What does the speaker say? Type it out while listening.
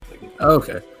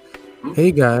Okay. Hmm?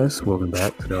 Hey guys, welcome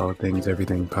back to the All Things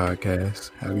Everything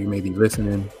podcast. How you may be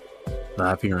listening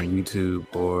live here on YouTube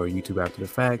or YouTube after the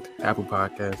fact, Apple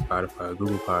Podcasts, Spotify,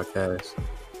 Google Podcasts,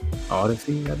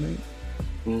 Odyssey, I think.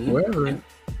 Wherever, Yeah,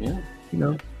 yeah. you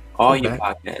know, All we're your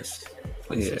back. podcast Yeah,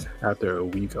 places. after a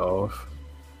week off.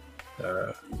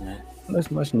 Yeah.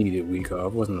 Much needed week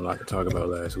off. Wasn't a lot to talk about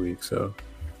last week, so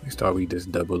we thought we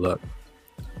just double up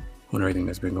on everything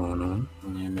that's been going on.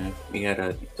 Yeah, man. We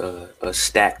had a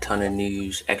stack ton of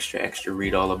news, extra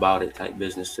read all about it type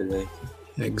business today.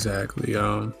 Exactly.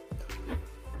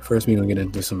 First we gonna get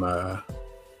into some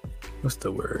what's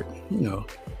the word?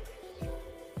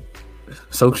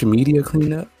 Social media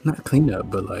cleanup. Not cleanup,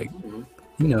 but like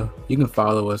you can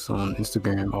follow us on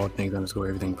Instagram, all things _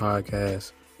 everything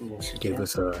podcast. Yes, Give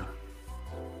us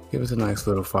a nice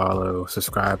little follow.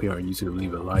 Subscribe here on YouTube.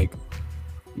 Leave a like.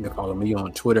 You can follow me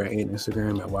on Twitter and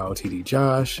Instagram at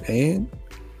WildTDJosh, and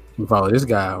you can follow this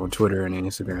guy on Twitter and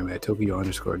Instagram at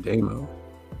Tokyo_Damo.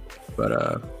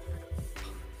 But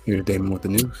here's Damo with the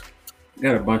news. We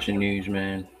got a bunch of news,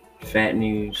 man. Fat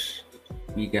news.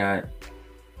 We got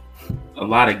a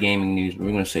lot of gaming news, but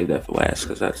we're gonna save that for last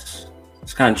because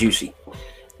it's kind of juicy.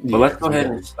 But let's go ahead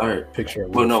and start. Picture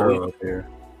of Will Ferrell up there.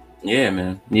 Yeah,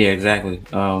 man. Yeah, exactly.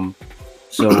 So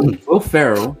Will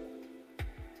Ferrell,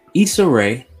 Issa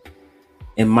Rae,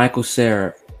 and Michael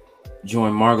Cera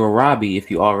join Margot Robbie, if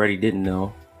you already didn't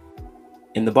know,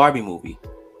 in the Barbie movie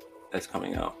that's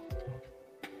coming out.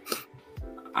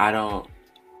 I don't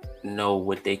know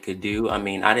what they could do. I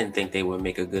mean, I didn't think they would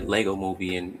make a good Lego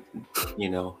movie, and I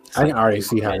can already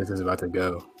see how this is about to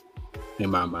go in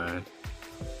my mind.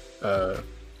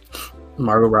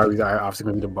 Margot Robbie's obviously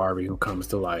gonna be the Barbie who comes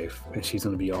to life, and she's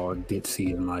gonna be all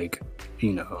ditzy and like,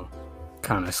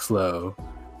 kind of slow.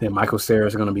 Then Michael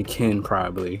Cera's gonna be Ken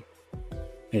probably,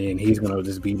 and he's gonna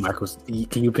just be Michael.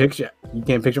 Can you picture? You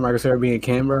can't picture Michael Cera being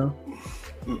Ken, bro.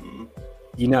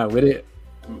 You not with it?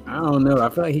 I don't know. I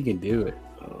feel like he can do it.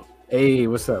 Hey,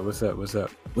 what's up? What's good,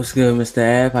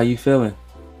 Mr. Av? How you feeling?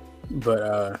 But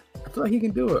I feel like he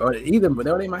can do it.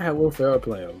 Or they might have Will Ferrell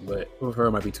play him, but Will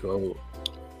Ferrell might be too old.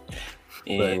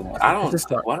 And I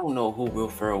don't know who Will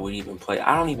Ferrell would even play.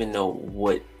 I don't even know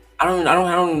what. I don't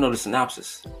even know the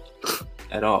synopsis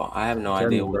at all. I have no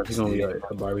idea. He's gonna be like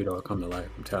a Barbie doll come to life.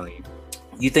 I'm telling you.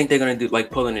 You think they're gonna do like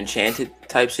pull an Enchanted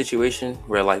type situation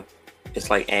where like it's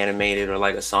like animated, or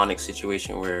like a Sonic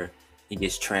situation where he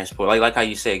gets transported, like how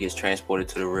you say, it gets transported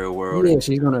to the real world? Yeah,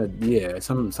 she's gonna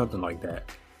something like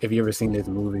that. Have you ever seen this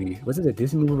movie? Was it a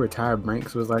Disney movie where Tyra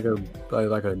Banks was like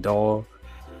a doll,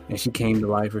 and she came to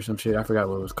life or some shit? I forgot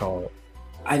what it was called.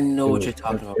 I know what you're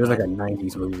talking about. It was like a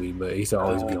 '90s movie, but it used to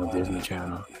always be on Disney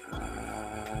Channel.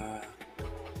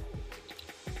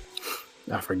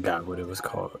 I forgot what it was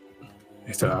called.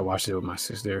 And so I watched it with my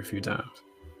sister a few times.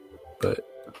 But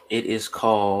it is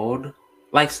called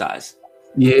Life Size.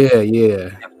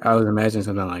 Yeah. I was imagining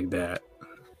something like that,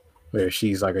 where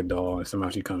she's like a doll and somehow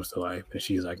she comes to life and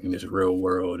she's like in this real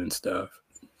world and stuff.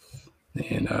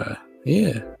 And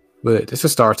but it's a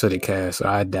star-studded cast, so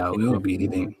I doubt it will be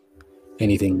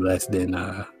anything less than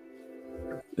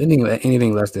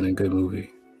anything less than a good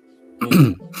movie.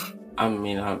 I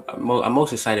mean, I'm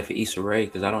most excited for Issa Rae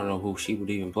because I don't know who she would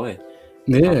even play.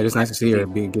 Yeah, it's nice to see her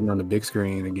getting on the big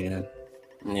screen again.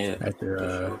 Yeah.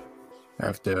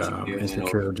 After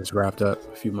Insecure just wrapped up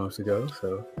a few months ago,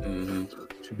 so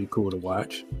should be cool to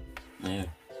watch. Yeah.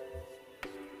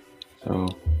 So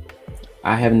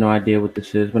I have no idea what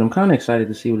this is, but I'm kind of excited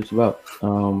to see what it's about.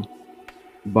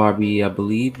 Barbie, I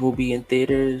believe, will be in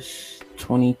theaters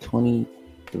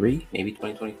 2023, maybe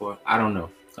 2024. I don't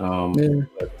know.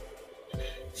 But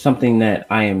something that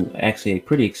I am actually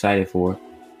pretty excited for.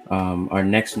 Our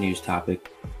next news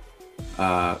topic,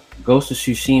 Ghost of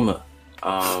Tsushima.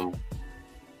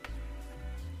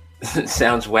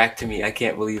 Sounds whack to me. I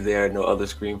can't believe there are no other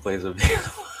screenplays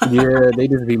available. Yeah, they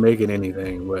just be making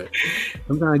anything, but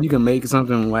sometimes you can make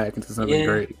something whack into something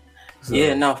great. So.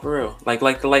 Yeah, no, for real. Like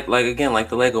the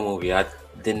Lego movie. I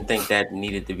didn't think that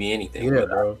needed to be anything. Yeah,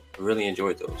 bro. I really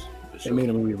enjoyed those. They made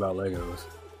a movie about Legos.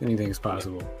 Anything is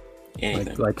possible.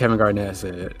 Anything. Like Kevin Garnett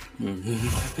said.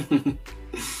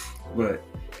 But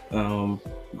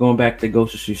going back to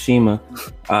Ghost of Tsushima,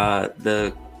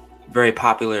 the very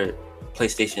popular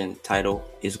PlayStation title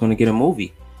is going to get a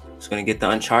movie. It's going to get the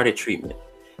Uncharted treatment.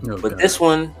 This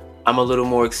one I'm a little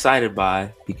more excited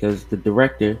by because the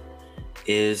director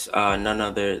is none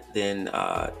other than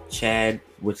Chad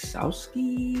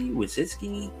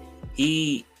Wazowski.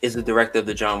 He is the director of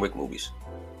the John Wick movies.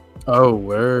 Oh,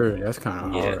 word. That's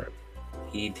kind of hard.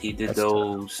 He did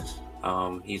those.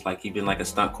 He's been like a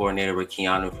stunt coordinator with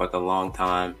Keanu for like a long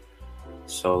time.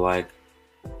 So like,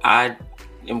 I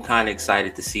am kind of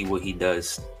excited to see what he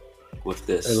does with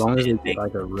this. As long as we get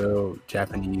like a real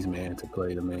Japanese man to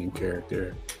play the main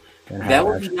character, and That have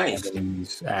would be actual nice.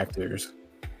 Japanese actors,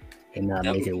 and not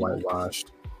That make would it be nice.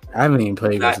 whitewashed. I haven't even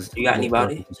played Ghost You got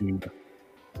anybody?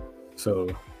 so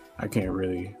I can't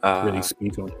really Uh,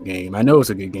 speak on the game. I know it's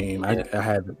a good game.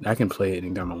 Yeah. I can play it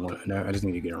anytime I want. I just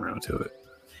need to get around to it.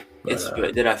 But, It's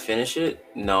good. Did I finish it?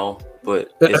 No,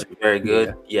 but it's very good.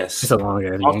 Yeah. Yes. It's a long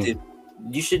ass game.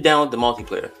 You should download the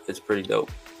multiplayer. It's pretty dope.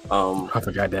 I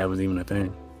forgot that was even a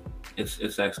thing.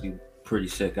 It's actually pretty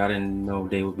sick. I didn't know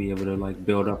they would be able to like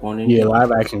build up on it. Yeah,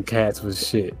 live action cats was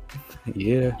shit.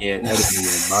 Yeah. Yeah. I didn't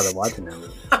even bother watching that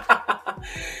movie.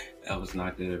 That was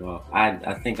not good at all.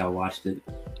 I think I watched it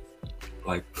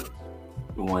like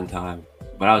one time,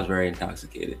 but I was very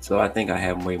intoxicated. So I think I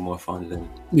had way more fun than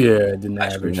the Actually,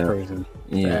 average no. person.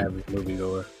 The average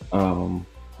moviegoer.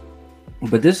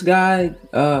 But this guy,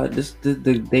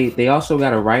 they also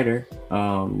got a writer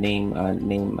named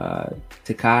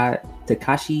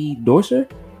Takashi Dorser,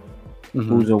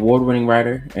 who's an award-winning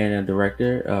writer and a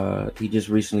director. He just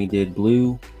recently did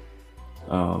Blue.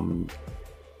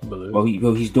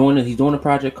 He's doing a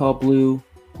project called Blue.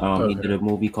 He did a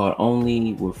movie called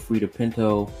Only with Frida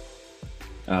Pinto.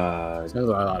 Sounds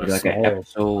like an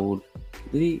episode.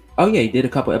 Did he? Oh yeah, he did a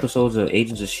couple episodes of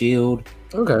Agents of S.H.I.E.L.D.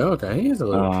 Okay. He has a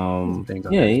little things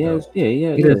on he has.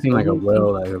 Yeah. He doesn't seem like a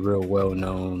real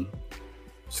well-known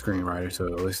screenwriter,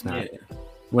 so it's not. I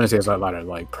wouldn't say it's a lot of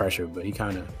like pressure, but he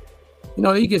kind of,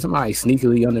 you get somebody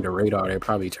sneakily under the radar, they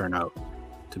probably turn out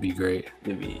to be great.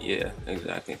 Yeah,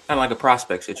 exactly. Kind of like a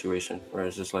prospect situation, where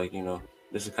it's just like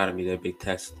this is kind of be their big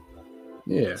test.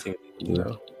 Yeah,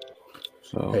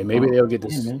 So hey, maybe they'll get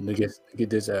this. They get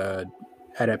this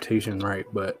adaptation right,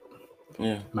 but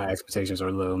my expectations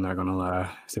are low. I'm not gonna lie.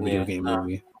 It's a video game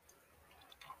movie.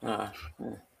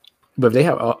 But if they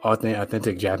have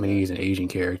authentic Japanese and Asian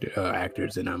character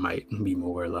actors, then I might be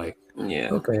more like,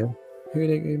 okay, here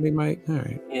they might. All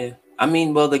right. Yeah, I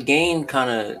mean, well, the game kind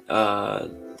of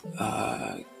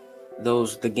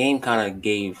the game kind of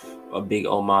gave a big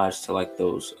homage to like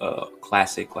those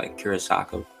classic like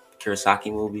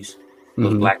Kurosaki movies,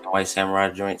 those black and white samurai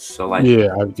joints. So like,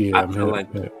 I feel like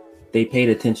they paid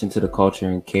attention to the culture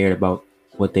and cared about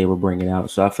what they were bringing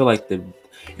out. So I feel like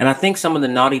and I think some of the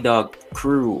Naughty Dog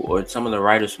crew or some of the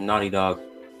writers from Naughty Dog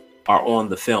are on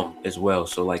the film as well.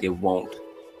 So like, it won't.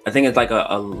 I think it's like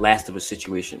a Last of Us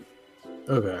situation.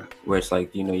 Okay. Where it's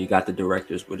like, you got the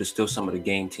directors, but there's still some of the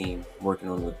game team working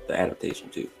on the adaptation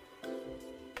too.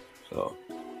 So,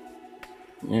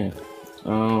 yeah.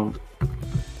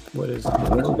 What is?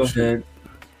 Let's go ahead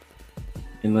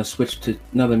and let's switch to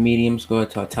another medium. Let's go ahead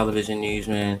to our television news,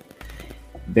 man.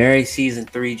 Barry season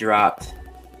 3 dropped.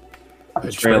 The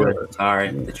trailer.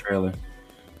 Sorry, the trailer.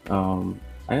 I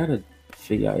gotta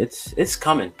figure out. It's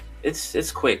coming.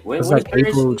 It's quick. It's like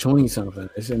April 20 something.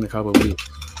 It's in a couple of weeks.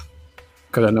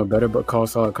 Because I know Better Call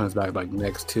Saul comes back like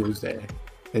next Tuesday,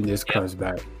 and this comes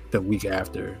back the week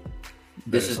after.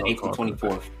 This is April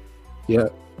 24th. Yeah.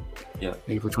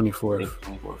 April 24th.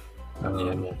 April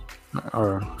 24th.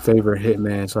 Our favorite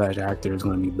hitman / actor is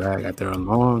going to be back after a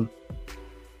long.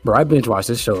 Bro, I binge watched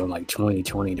this show in like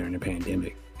 2020 during the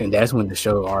pandemic, and that's when the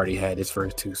show already had its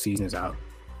first 2 seasons out.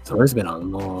 So it's been a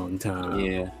long time.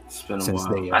 Yeah, it's been a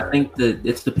while. I think the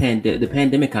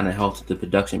pandemic kind of helped the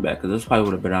production back, because this probably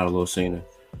would have been out a little sooner.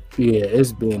 Yeah,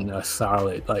 it's been a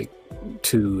solid like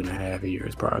 2.5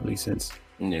 years probably since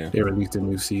they released a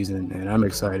new season, and I'm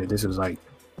excited. This is like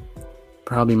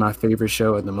probably my favorite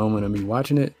show at the moment of me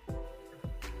watching it.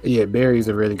 Yeah, Barry's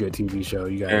a really good TV show.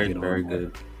 You gotta get on. Very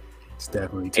good. It's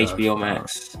definitely tough. HBO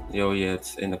Max. Yeah,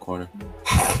 it's in the corner.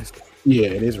 Yeah,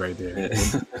 it is right there.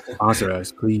 Sponsor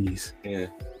us, please. Yeah.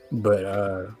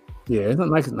 But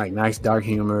it's like nice dark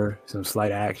humor, some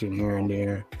slight action here and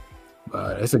there.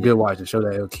 But it's a good watch. A show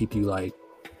that it'll keep you like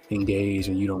engaged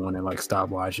and you don't want to like stop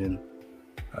watching.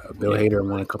 Bill Hader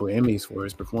won a couple of Emmys for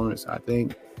his performance, I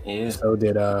think. Yeah. So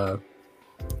did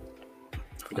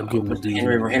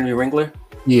Henry Winkler.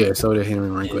 Yeah, so did Henry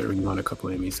Winkler. He won a couple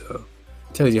of Emmys. So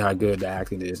it tells you how good the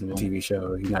acting is in the TV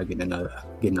show. He's not getting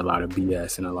a lot of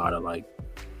BS and a lot of like,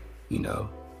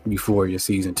 before your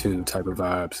season 2 type of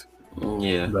vibes.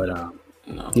 Yeah. But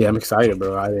I'm excited,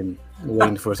 bro. I've been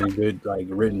waiting for some good like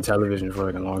written television for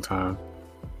like a long time.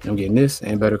 I'm getting this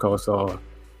and Better Call Saul.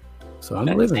 So I'm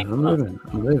living. Yeah,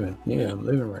 I'm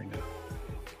living right now.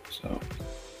 So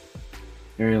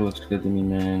Ariel looks good to me,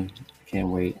 man. Can't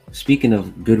wait. Speaking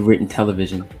of good written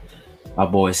television, my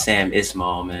boy Sam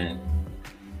Ismail, man.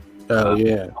 Oh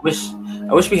yeah.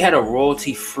 I wish we had a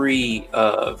royalty-free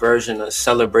version of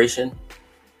Celebration.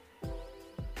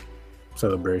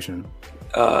 Celebration.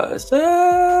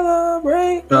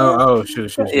 Celebrate.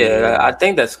 Shoot. Yeah, I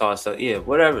think that's called so. Yeah,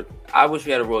 whatever. I wish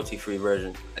we had a royalty-free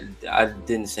version. I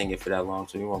didn't sing it for that long,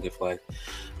 so we won't get flagged.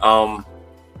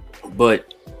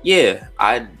 But yeah,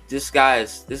 this guy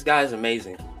is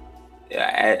amazing.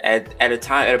 At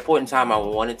a point in time, I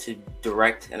wanted to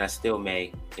direct, and I still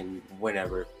may, and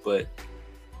whenever. But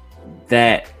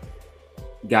that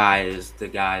guy is the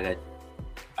guy that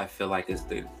I feel like is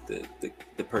the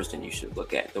person you should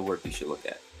look at, the work you should look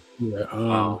at.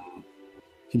 Yeah.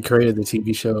 He created the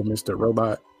TV show Mr.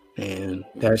 Robot, and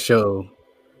that show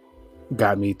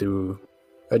got me through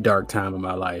a dark time in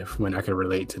my life when I could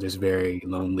relate to this very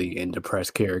lonely and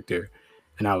depressed character.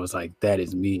 And I was like, that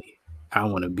is me. I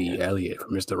want to be Elliot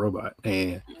from Mr. Robot.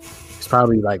 And it's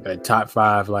probably like a top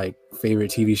 5 like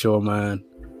favorite TV show of mine.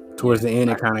 Towards the end,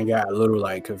 it kind of got a little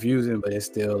like confusing, but it's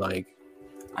still like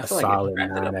a solid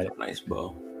 9 out of nice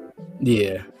bow.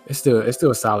 Yeah, it's still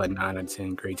a solid 9 out of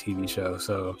 10 great TV show.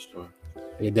 So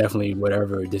it definitely,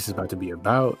 whatever this is about to be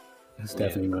about, it's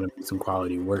definitely going to be some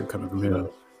quality work coming from him.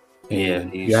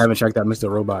 And if you haven't checked out Mr.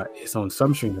 Robot, it's on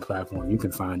some streaming platform. You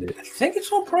can find it. I think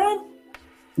it's on Prime.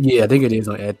 Yeah, I think it is.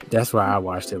 That's why I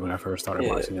watched it when I first started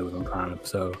watching it. It was on Prime.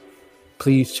 So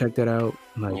please check that out.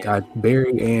 Like Barry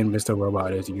and Mr.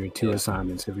 Robot is your 2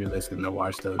 assignments if you're listening to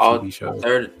watch those TV shows.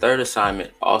 Third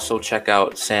assignment. Also check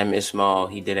out Sam Ismail.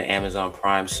 He did an Amazon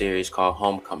Prime series called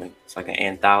Homecoming. It's like an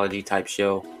anthology type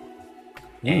show.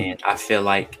 And I feel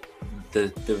like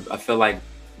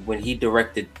when he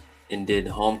directed and did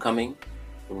Homecoming,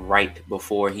 right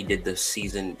before he did the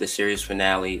series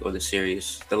finale or the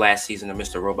last season of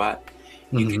Mr. Robot,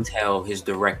 you can tell his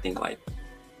directing like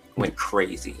went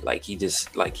crazy. The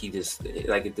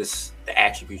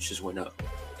attributes just went up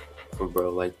for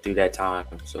bro like through that time.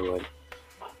 So like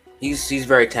he's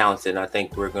very talented, and I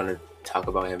think we're gonna talk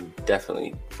about him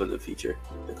definitely for the future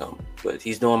to come. But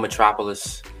he's doing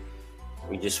Metropolis.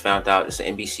 We just found out it's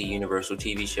an NBC Universal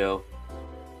TV show.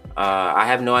 I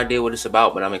have no idea what it's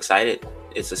about, but I'm excited.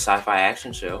 It's a sci-fi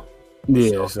action show.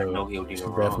 Yeah, so I know he'll do no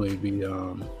wrong. Definitely be.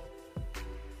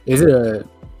 Is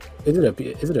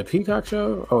it a Peacock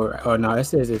show or no? It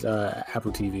says it's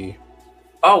Apple TV.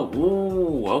 Oh,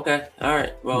 ooh, okay, all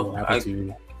right. Well, Apple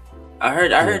TV. I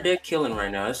heard they're killing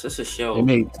right now. It's just a show. They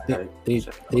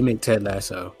make Ted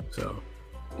Lasso, so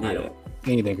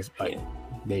anything is like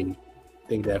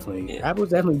they definitely Apple's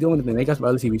definitely doing it. They got some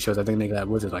other TV shows. I think they got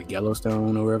like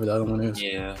Yellowstone or whatever the other one is.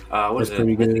 Yeah, what is it?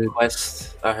 Pretty good.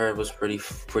 Quest, I heard was pretty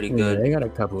good. Yeah, they got a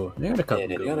couple. They got a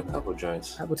couple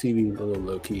joints. Apple TV is a little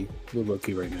low key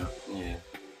right now. Yeah.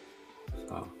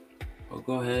 So we'll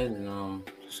go ahead and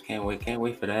just can't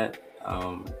wait for that.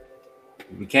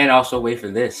 We can't also wait for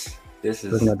this. This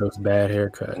is looking at those bad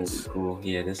haircuts. Cool.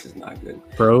 Yeah, this is not good.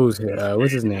 Bro's hair.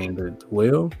 What's his name?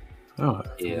 Will? Oh,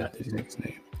 yeah. His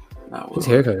name. His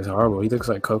haircut is horrible. He looks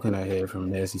like Coconut Head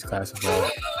from Nasty's Classified.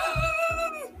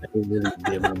 They really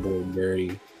did my boy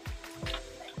dirty.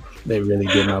 He really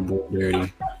did him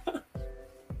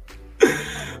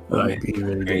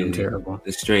terrible.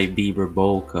 The straight Bieber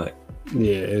bowl cut.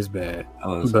 Yeah, it's bad.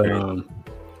 But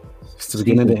it's the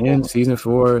beginning to end. Season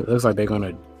 4 looks like they're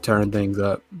gonna turn things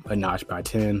up a notch by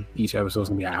 10. Each episode's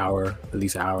gonna be an hour, at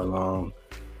least an hour long.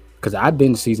 Because I've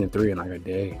been to season 3 in like a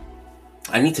day.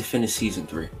 I need to finish season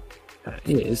 3.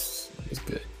 Yeah, it's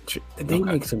good. They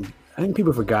make some. I think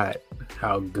people forgot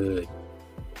how good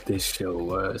this show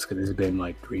was because it's been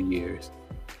like 3 years.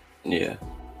 Yeah,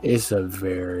 it's a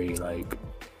very like.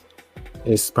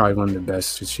 It's probably one of the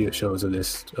best shows of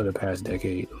the past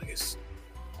decade. Like it's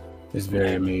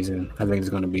very amazing. I think it's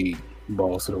going to be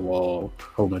balls to the wall, a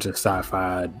whole bunch of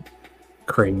sci-fi,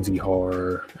 crazy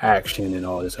horror, action, and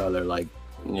all this other like.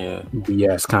 Yeah,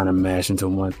 BS kind of mashed into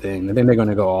one thing. I think they're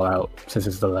gonna go all out since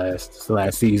it's the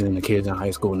last season. The kids in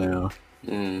high school now,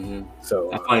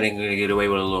 so I find they're gonna get away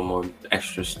with a little more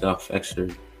extra stuff, extra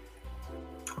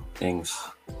things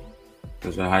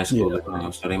because they're high school now,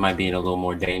 so they might be in a little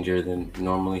more danger than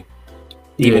normally.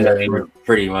 Even though they were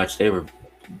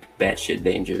batshit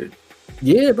danger.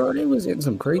 Yeah, bro, they was in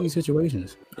some crazy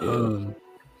situations. Yeah.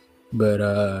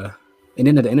 And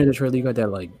then at the end of the trailer, you got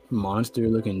that like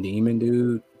monster-looking demon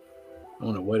dude. I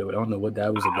don't know what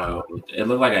that was about. It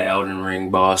looked like an Elden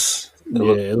Ring boss.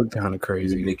 It looked kind of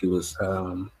crazy. Ridiculous.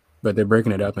 But they're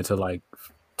breaking it up into like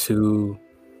two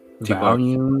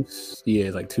volumes. Parts. Yeah,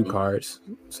 like 2 parts.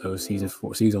 So season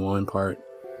 4 part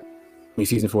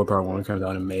 1 comes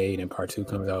out in May, and part 2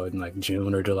 comes out in like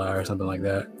June or July or something like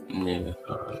that.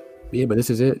 Yeah. But this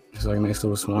is it. It's like a nice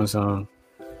little swan song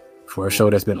for a show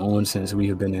that's been on since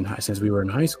we were in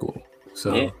high school.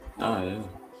 So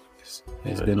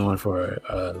it's been on for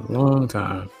a long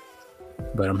time.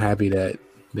 But I'm happy that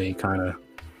they kind of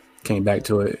came back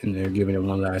to it and they're giving it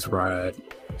one last ride.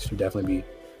 It should definitely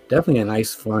a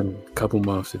nice, fun couple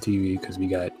months of TV because we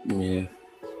got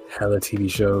hella TV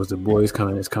shows. The Boys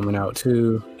is coming out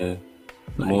too. Yeah.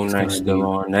 Moon Knight's still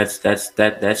on.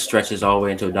 That stretches all the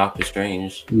way into Doctor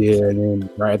Strange. Yeah, and then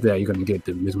right after that, you're gonna get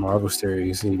the Ms. Marvel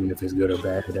series, even if it's good or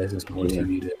bad. That's just more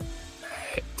TV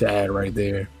to add right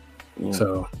there. Yeah.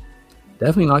 So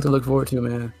definitely a lot to look forward to,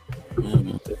 man.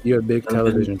 If you're a big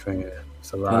television fan,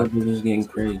 it's a lot. Television's getting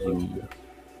crazy.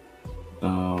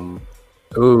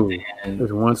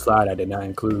 There's one slide I did not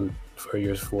include for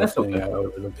your fourth thing I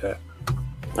overlooked at.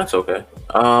 That's okay.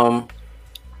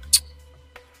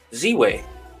 Z-Way.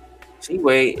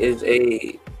 Z-Way is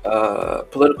a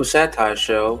political satire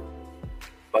show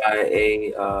by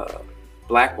a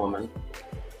black woman.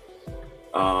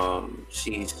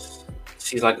 She's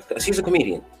a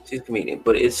comedian. She's a comedian,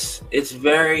 but it's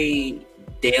very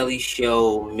Daily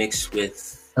Show mixed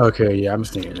with. Okay, yeah, I'm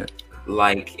seeing it.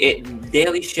 Like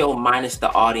Daily Show minus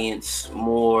the audience,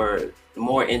 more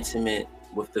intimate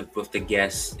with the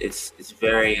guests. It's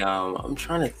very. I'm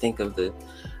trying to think of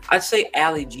I'd say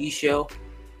Ali G Show.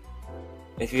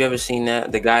 If you've ever seen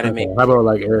that, the guy that made. How about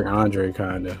like Eric Andre,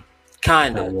 kind of.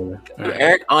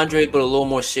 Eric Andre, but a little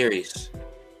more serious.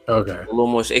 Okay. A little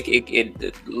more.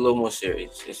 A little more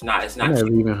serious. It's not. I never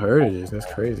even heard of this. That's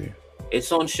crazy.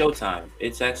 It's on Showtime.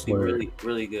 It's actually really,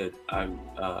 really good.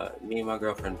 Me and my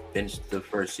girlfriend binged the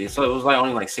first season, so it was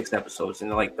only like 6 episodes, and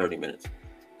they're like 30 minutes.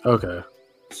 Okay.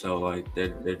 So like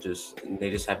they just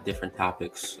have different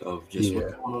topics of just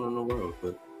what's going on in the world.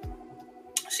 But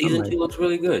season 2 looks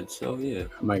really good. So yeah,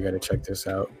 I might gotta check this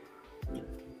out.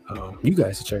 You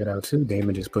guys should check it out too.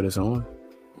 Damon just put us on.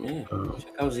 Yeah,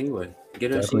 check out Z-Way.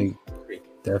 Get it.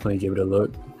 Definitely give it a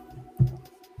look.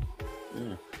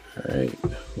 Yeah. All right,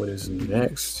 what is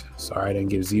next? Sorry, I didn't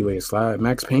give Z-Way a slide.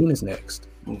 Max Payne is next.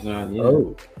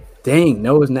 Oh, dang!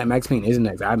 No, it's not. Max Payne isn't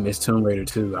next. I missed Tomb Raider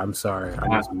 2. I'm sorry.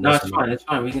 No, it's fine. It's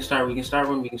fine. We can start with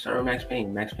Max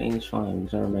Payne. Max Payne is fine. We can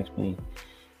start with Max Payne.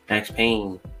 Max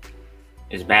Payne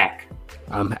is back.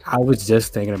 I was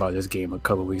just thinking about this game a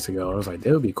couple weeks ago. I was like,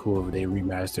 it would be cool if they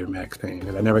remastered Max Payne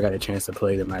because I never got a chance to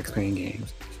play the Max Payne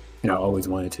games. I always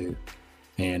wanted to,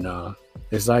 and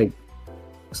it's like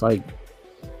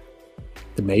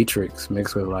The Matrix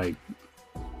mixed with like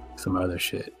some other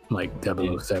shit, like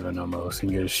 007 almost,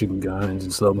 and you're shooting guns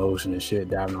in slow motion and shit,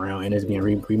 diving around, and it's being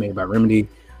remade by Remedy,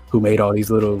 who made all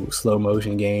these little slow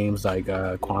motion games like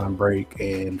Quantum Break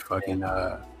and fucking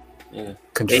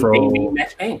Control.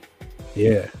 Max Payne.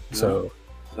 Yeah, so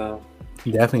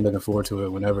definitely looking forward to it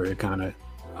whenever it kind of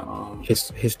hits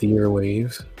the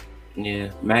airwaves.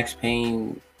 Yeah, Max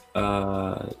Payne.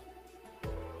 I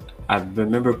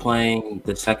remember playing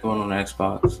the second one on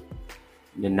Xbox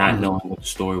and not knowing what the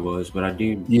story was, but I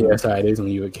do. Yeah, that's how it is when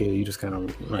you're a kid. You just kind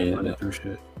of run through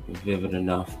shit. Vivid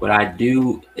enough, but I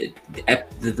do.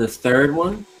 The third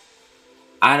one,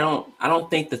 I don't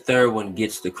think the third one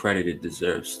gets the credit it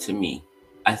deserves. To me,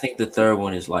 I think the third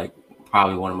one is like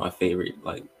probably one of my favorite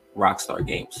like Rockstar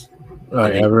games.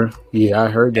 Ever? Yeah, I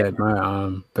heard that.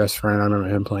 My best friend, I remember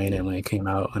him playing it when it came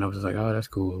out, and I was just like, oh, that's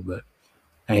cool, but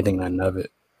I didn't think nothing of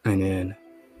it. And then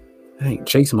I think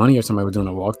Chase Money or somebody was doing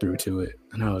a walkthrough to it,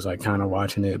 and I was like kind of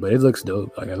watching it, but it looks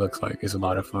dope. Like it looks like it's a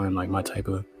lot of fun, like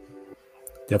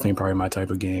definitely probably my type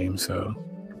of game. So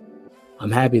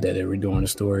I'm happy that they're redoing the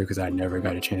story because I never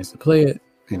got a chance to play it,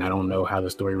 and I don't know how the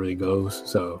story really goes.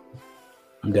 So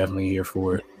I'm definitely here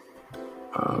for it.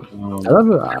 I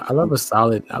love a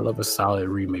solid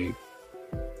remake.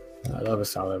 I love a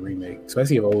solid remake,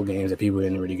 especially of old games that people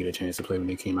didn't really get a chance to play when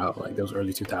they came out, like those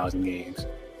early 2000 games.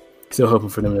 Still hoping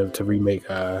for them to remake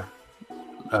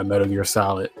Metal Gear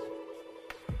Solid.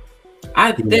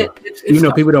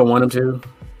 People don't want them to.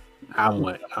 I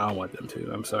want them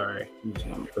to. I'm sorry.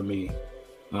 For me.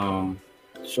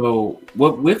 So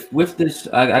what with this?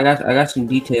 I got some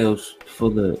details for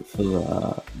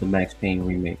the Max Payne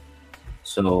remake.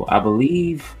 So I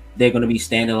believe they're going to be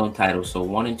standalone titles. So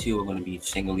 1 and 2 are going to be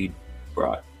singly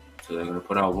brought. So they're going to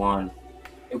put out 1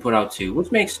 and put out 2,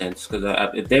 which makes sense because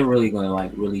if they're really going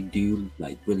to really do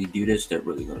this, they're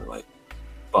really going to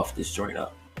buff this joint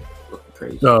up, looking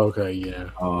crazy. Oh, okay, yeah.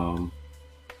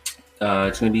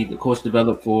 It's going to be, of course,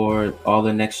 developed for all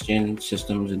the next gen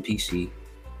systems and PC,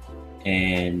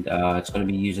 and it's going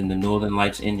to be using the Northern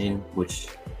Lights engine, which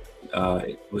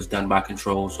it was done by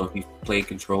Control. So if you played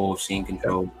Control or seen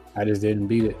Control. I just didn't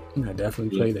beat it. I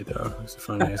definitely played it though. It's a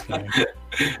fun ass game.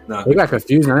 They got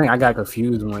confused. I think I got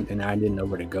confused one and I didn't know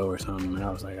where to go or something. And I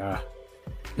was like,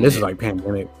 And this is like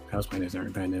pandemic. I was playing this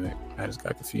during pandemic. I just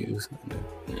got confused.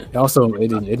 Yeah. Also, it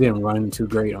didn't run too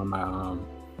great on my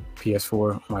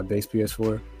PS4, on my base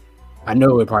PS4. I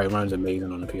know it probably runs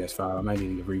amazing on the PS5. I might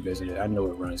need to revisit it. I know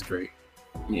it runs great.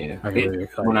 Yeah. I can really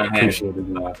When I appreciate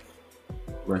it.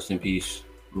 Rest in peace.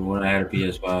 When I had a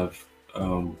PS5,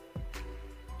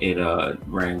 it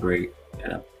ran great.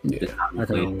 Yeah, I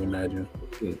can only imagine.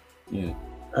 Yeah.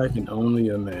 I can only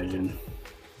imagine.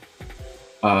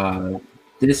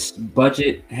 This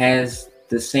budget has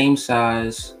the same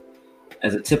size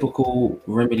as a typical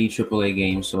Remedy AAA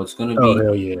game, so it's going to be. Oh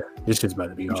hell yeah! This shit's about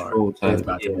to be hard. It's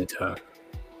about to be tough.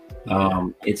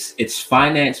 It's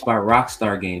financed by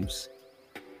Rockstar Games.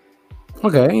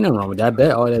 Okay, ain't nothing wrong with that. I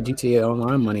bet all that GTA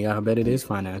Online money, I bet it is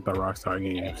financed by Rockstar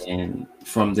Games. And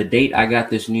from the date I got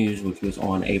this news, which was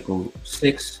on April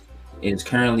 6th, it is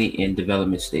currently in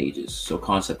development stages, so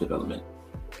concept development.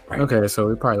 Right. Okay, so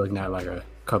we're probably looking at like a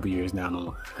couple years down the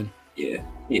line. Yeah.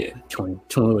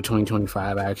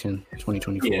 2025 action,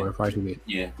 2024. Probably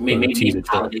maybe teaser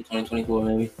 2024,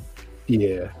 maybe.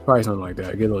 Yeah, probably something like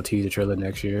that. Get a little teaser trailer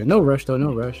next year. No rush though,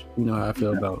 no rush. You know how I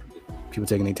feel about people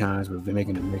taking their times with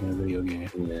making a video game.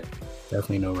 Yeah,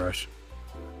 definitely no rush.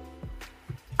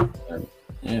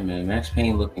 Yeah, man, Max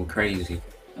Payne looking crazy.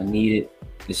 I need it.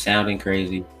 It's sounding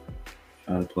crazy.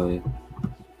 Trying to play it.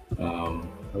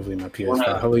 Hopefully my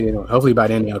PS5. Hopefully by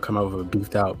then they'll come out with a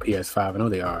beefed out PS5. I know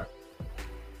they are.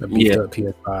 The beefed up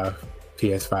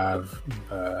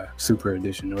PS5 Super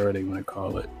Edition, or whatever they want to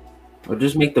call it. Or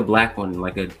just make the black one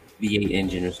like a V8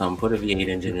 engine or something. Put a V8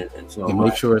 engine in it. So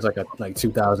make sure it's like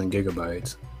 2,000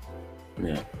 gigabytes.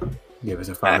 Yeah. Give us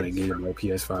a 500 gigabyte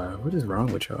PS5. What is wrong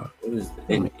with y'all? What is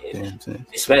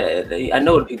I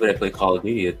know the people that play Call of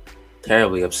Duty are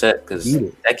terribly upset because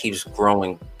that keeps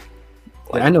growing.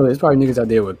 I know there's probably niggas out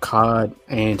there with COD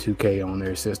and 2K on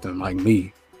their system, like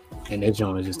me, and their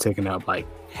joint is just taking up like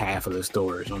half of the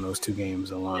storage on those two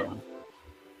games alone.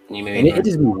 Yeah. And it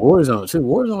just be Warzone too.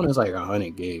 Warzone is like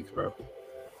 100 gigs, bro.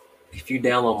 If you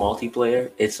download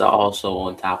multiplayer, it's also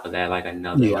on top of that, like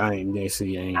another. Yeah, I ain't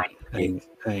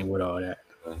with all that.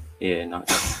 Yeah, no,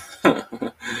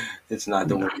 it's not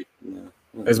the one. No.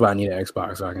 That's why I need an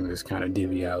Xbox so I can just kind of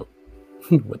divvy out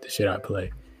what the shit I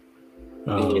play.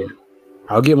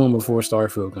 I'll get one before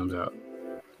Starfield comes out,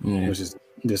 which is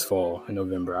this fall in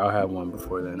November. I'll have one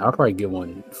before then. I'll probably get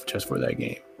one just for that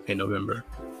game in November.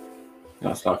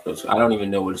 No, Starfield. I don't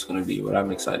even know what it's going to be, but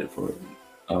I'm excited for it.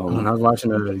 When I was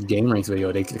watching a GameRanks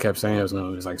video, they kept saying it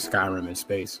was like Skyrim in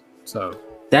space. So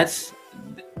that's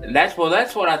what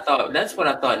I thought. That's what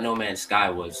I thought No Man's Sky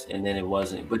was, and then it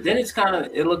wasn't. But then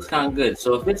it looks kind of good.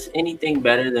 So if it's anything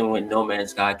better than what No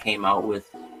Man's Sky came out with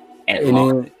at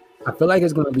launch. I feel like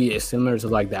it's going to be similar to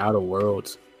like the Outer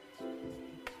Worlds.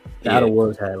 Outer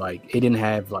Worlds had it didn't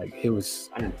have it was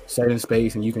set in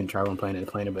space and you can travel from planet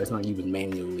to planet, but it's not you was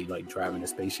manually driving a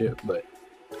spaceship. But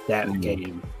that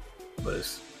game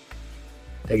was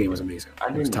amazing.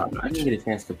 It was top notch. I didn't get a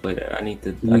chance to play that. I think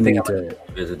I'm going to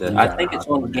visit that. I think it's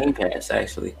on Game Pass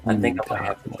actually. I think I might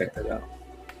have to check that out.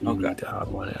 You need to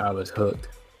hop on it. I was hooked.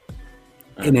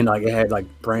 And then it had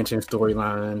branching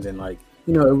storylines and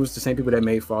it was the same people that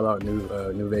made Fallout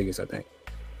New Vegas, I think.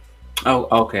 Oh,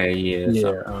 okay, yeah.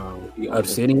 Yeah,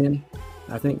 Obsidian,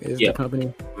 I think is the company.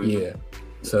 Mm-hmm. Yeah.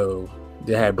 So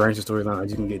they had branching storylines.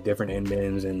 You can get different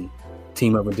endings and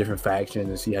team up with different factions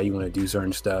and see how you want to do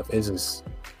certain stuff. It's just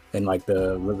and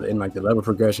the level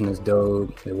progression is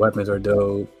dope. The weapons are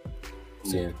dope.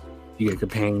 So you get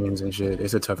companions and shit.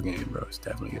 It's a tough game, bro. It's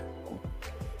definitely good.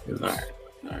 It was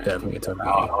definitely a tough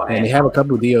game. And they have a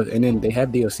couple of deals, and then they have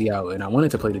DLC out. And I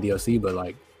wanted to play the DLC, but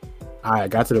I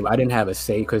didn't have a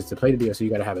save because to play the DLC, you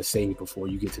got to have a save before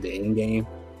you get to the end game.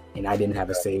 And I didn't have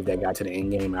a save that got to the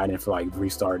end game. And I didn't feel like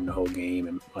restarting the whole game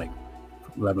and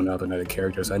leveling up another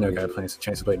character. So I never got a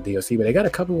chance to play the DLC. But they got a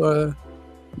couple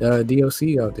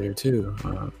DLC out there too.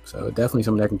 So definitely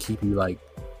something that can keep you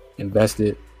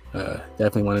invested.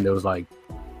 Definitely one of those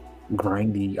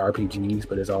grindy RPGs,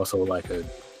 but it's also a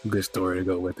good story to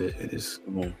go with it. It is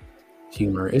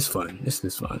humor. It's fun. This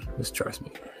is fun. Just trust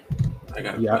me. I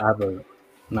have a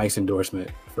nice endorsement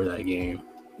for that game.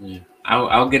 Yeah,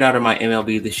 I'll get out of my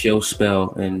MLB The Show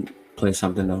spell and play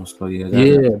something else. So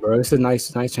bro, it's a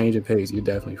nice change of pace. You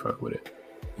definitely fuck with it.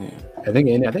 Yeah, I think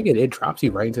it drops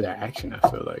you right into that action. I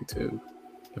feel like too,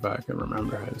 if I can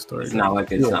remember how the story. It's not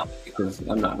because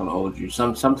I'm not gonna hold you.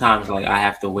 Sometimes I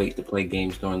have to wait to play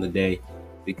games during the day.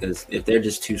 Because if they're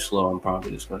just too slow, I'm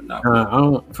probably just gonna not.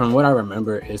 From what I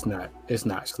remember, it's not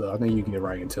slow. I think you can get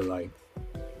right into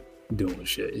doing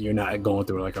shit. You're not going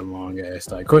through like a long ass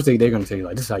like. Of course, they're gonna tell you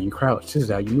like this is how you crouch, this is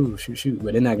how you move, shoot.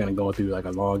 But they're not gonna go through like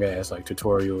a long ass like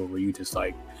tutorial where you just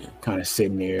like kind of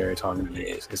sitting there talking to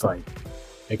niggas. It's like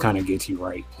it kind of gets you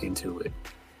right into it.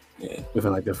 Yeah.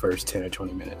 Within like the first 10 or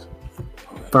 20 minutes.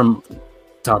 From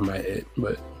top of my head,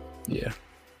 but yeah.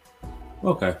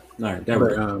 Okay. All right. That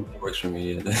works for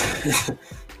me. Yeah.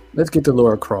 Let's get to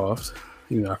Lara Croft.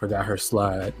 You know, I forgot her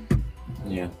slide.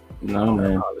 Yeah. No,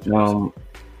 man.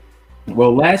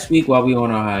 Well, last week while we were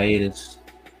on our hiatus,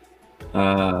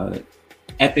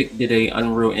 Epic did a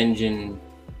Unreal Engine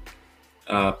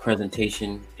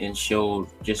presentation and showed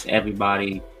just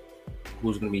everybody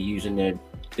who's going to be using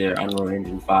their Unreal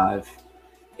Engine 5.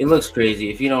 It looks crazy.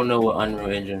 If you don't know what Unreal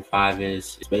Engine 5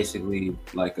 is, it's basically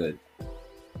like a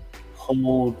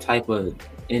whole type of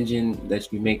engine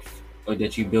that you make or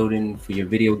that you build in for your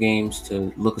video games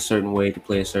to look a certain way, to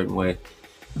play a certain way.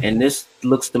 And this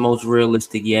looks the most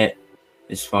realistic yet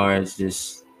as far as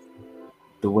just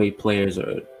the way players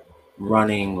are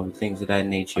running or things of that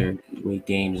nature, the way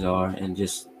games are, and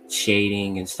just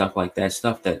shading and stuff like that.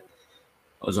 Stuff that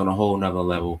was on a whole nother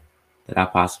level that I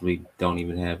possibly don't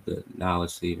even have the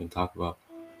knowledge to even talk about.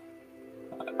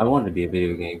 I wanted to be a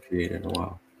video game creator in a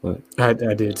while, but I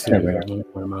did too at one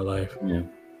point in my life. Yeah.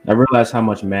 I realized how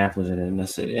much math was in it, and I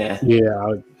said,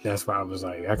 that's why I was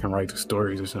like, I can write the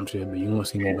stories or some shit, but you won't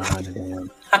see me behind the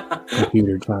damn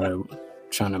computer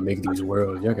trying to make these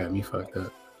worlds. Y'all got me fucked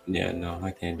up. Yeah, no, I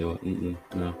can't do it.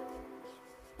 No.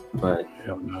 But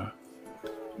hell no.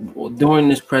 Well, during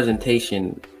this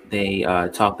presentation, they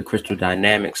talked to Crystal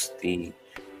Dynamics, the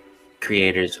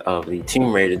creators of the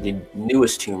Tomb Raider, the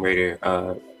newest Tomb Raider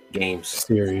games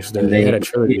series. They had a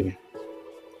trilogy.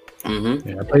 Mm-hmm.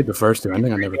 Yeah, I played the first two. I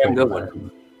think I never played the last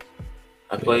one.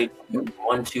 I played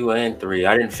 1, 2, and 3.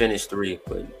 I didn't finish 3,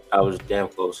 but I was damn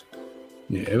close.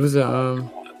 Yeah, it was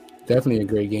definitely a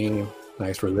great game.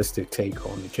 Nice realistic take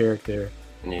on the character.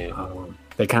 Yeah.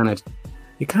 They kind of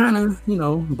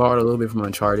borrowed a little bit from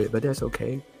Uncharted, but that's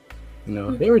okay. You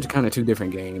know, they were kind of two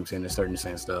different games in a certain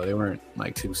sense, though. They weren't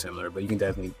like too similar, but you can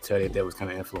definitely tell that was kind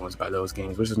of influenced by those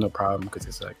games, which is no problem because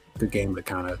it's like the game to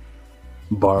kind of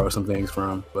borrow some things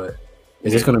from. But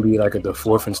is this going to be like the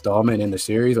fourth installment in the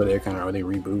series, or are they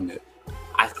rebooting it?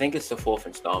 I think it's the fourth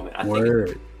installment. I think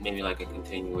it's maybe like a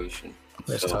continuation.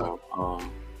 That's tough.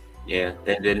 Yeah,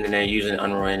 then they're using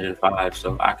Unreal Engine 5,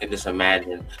 so I can just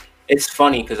imagine. It's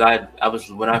funny because I was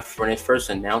when they first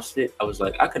announced it, I was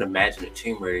like, I could imagine a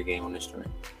Tomb Raider game on this train,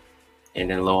 and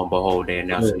then lo and behold, they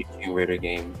announced a Tomb Raider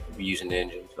game using the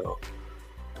engine. So,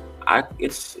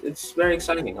 it's very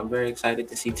exciting. I'm very excited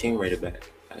to see Tomb Raider back.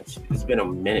 It's been a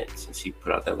minute since he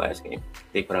put out that last game.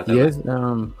 They put out that last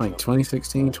game. Like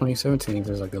 2016, 2017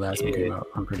 was like the last one came out.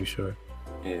 I'm pretty sure.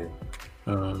 Yeah.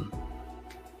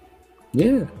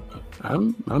 Yeah,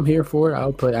 I'm here for it.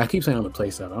 I'll play. I keep saying I'm gonna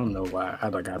play stuff. I don't know why. I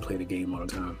play the game all the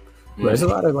time. But there's a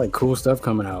lot of like cool stuff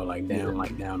coming out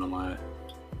down the line.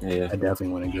 Yeah, I definitely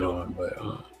want to get on, but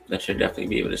that should definitely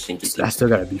be able to sink you. I still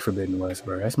gotta be Forbidden West,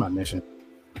 bro. That's my mission.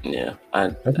 Yeah,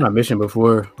 that's my mission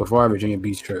before our Virginia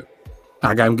Beach trip.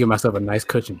 I gotta give myself a nice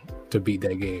cushion to beat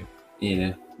that game.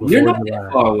 Yeah. You're not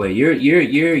that far away.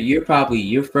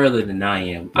 You're further than I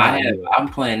am. I'm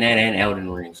playing that and Elden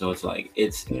Ring, so it's like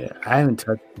I haven't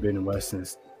touched Forbidden West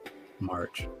since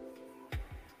March.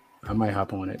 I might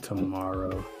hop on it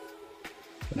tomorrow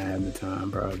when I have the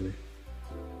time. Probably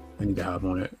I need to hop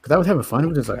on it because I was having fun. It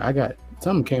was just like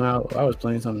something came out. I was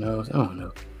playing something else. I don't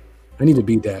know. I need to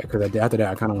beat that because after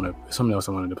that I kind of want something else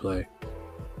I wanted to play.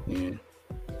 Yeah.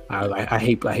 I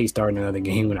hate starting another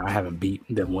game when I haven't beat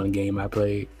the one game I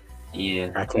played.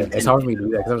 Yeah, I can't. It's hard for me to do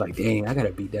that because I was like, dang, I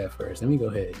gotta beat that first. Let me go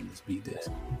ahead and just beat this.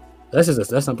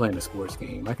 That's not playing a sports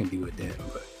game. I can do it then,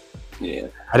 but yeah,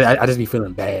 I just be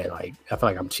feeling bad. Like I feel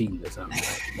like I'm cheating or something.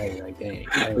 Like dang.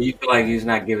 You feel like he's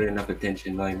not giving enough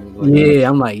attention. Yeah,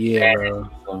 I'm like, yeah, bro.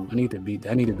 I need to beat.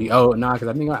 Oh, nah, because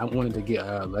I think I wanted to get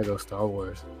Lego Star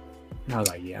Wars. And I was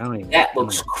like, yeah, that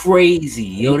looks crazy.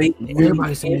 Yo,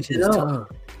 everybody saying shit's tough.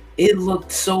 It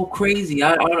looked so crazy.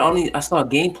 I saw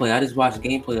gameplay. I just watched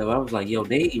gameplay of it. I was like, yo,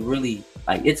 they really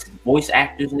it's voice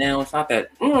actors now. It's not that.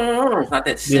 It's not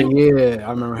that simple. Yeah.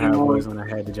 I remember how it was when I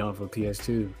had to jump for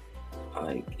PS2.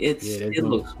 Like it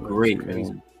looks great,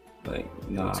 man. Like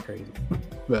it's crazy.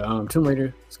 But Tomb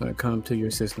Raider is gonna come to your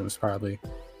systems probably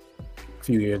a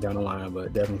few years down the line,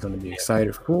 but definitely something to be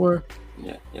excited for.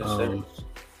 Yeah. Yes, sir.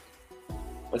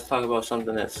 Let's talk about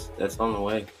something that's on the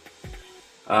way.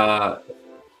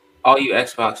 All you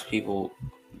Xbox people,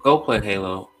 go play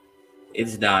Halo.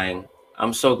 It's dying.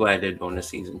 I'm so glad they're doing the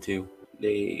season 2.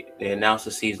 They announced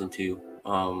the season 2.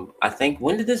 I think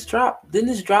when did this drop? Didn't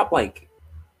this drop like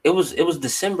It was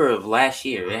December of last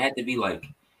year. It had to be like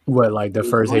What, like the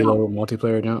first Halo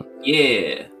multiplayer jump?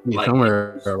 Yeah, like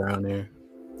somewhere around there.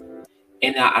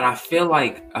 And I feel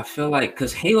like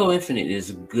because Halo Infinite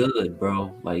is good,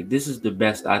 bro. Like this is the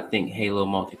best I think Halo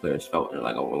multiplayer has felt in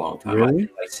like over a long time. Really?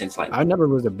 Since like I never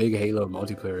was a big Halo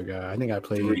multiplayer guy. I think I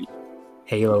played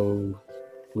Halo,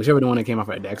 whichever the one that came off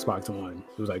at the Xbox One.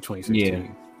 It was like 2016.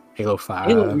 Yeah. Halo 5.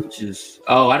 Halo Reaches.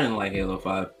 Oh, I didn't like Halo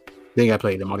 5. I think I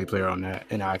played the multiplayer on that,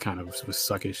 and I kind of was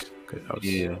suckish because I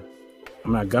was.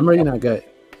 I'm really not good.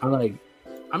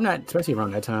 I'm not, especially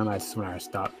around that time. That's when I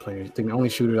stopped playing. I think the only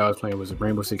shooter I was playing was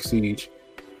Rainbow Six Siege.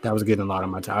 That was getting a lot of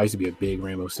my time. I used to be a big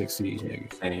Rainbow Six Siege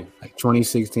nigga. Same. Like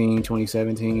 2016,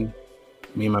 2017.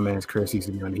 Me and my man's Chris used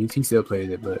to be on it. He still plays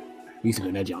it, but we used to be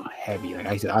in that joint heavy.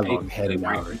 Like I logged heavy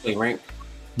hours. Play rank?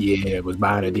 Yeah, was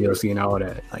buying the DLC and all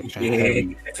that. Like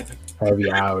heavy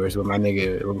hours with my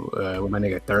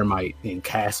nigga Thermite and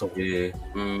Castle. Yeah.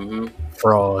 Mm-hmm.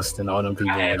 Frost and all them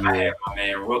people. I had my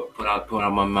man Rook put out my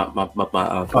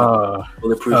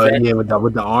bulletproof. Yeah, with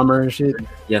the armor and shit.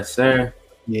 Yes, sir.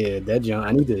 Yeah, that junk.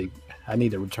 I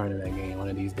need to return to that game one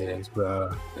of these days.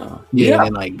 But yeah,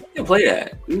 and like you can play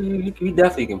that. You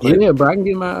definitely can play. Yeah, but I can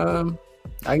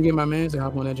get my man to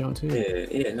hop on that junk too.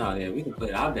 Yeah, we can play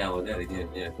it. I'll download that again.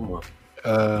 Yeah, come on.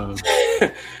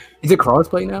 Is it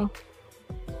crossplay now?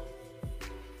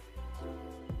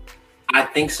 I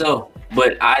think so,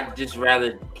 but I just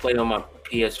rather play on my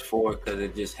PS4 because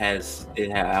it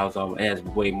has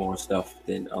way more stuff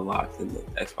than unlocked in the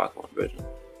Xbox One version.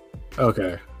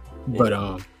 Okay,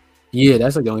 but yeah,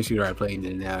 that's like the only shooter I played,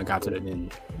 and then I got to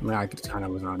when I kind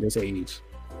of was on this age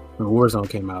when Warzone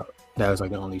came out. That was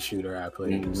like the only shooter I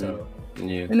played. Mm-hmm. So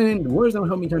yeah, and then Warzone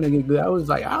helped me turn to get good. I was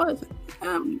like, I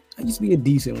used to be a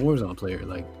decent Warzone player,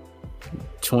 like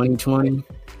 2020.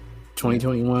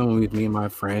 2021 when me and my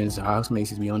friends,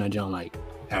 housemates, used to be on that jump like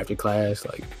after class.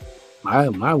 Like my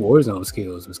Warzone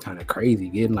skills was kind of crazy,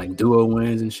 getting like duo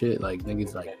wins and shit. Like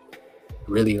niggas like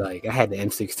really like I had the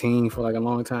M16 for like a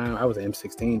long time. I was an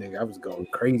M16 nigga. I was going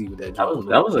crazy with that jump.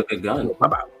 That was a good gun.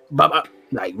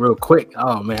 Like real quick.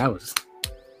 Oh man,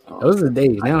 those are the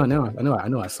days. Now I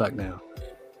know I suck now,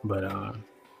 but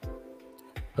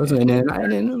and then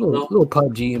a little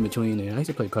PUBG in between there. I used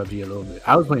to play PUBG a little bit.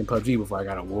 I was playing PUBG before I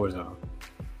got on Warzone.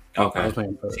 Okay. I was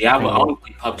playing PUBG. See, I only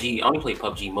play PUBG. I only play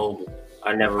PUBG Mobile.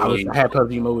 I had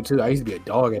PUBG Mobile too. I used to be a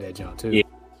dog at that jump too. Yeah.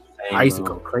 I used to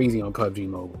go crazy on PUBG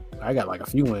Mobile. I got like a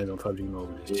few wins on PUBG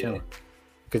Mobile just chilling.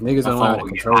 Because niggas don't know how to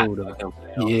control the.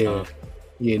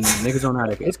 Yeah, niggas don't know how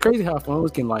to. It's crazy how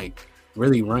phones can like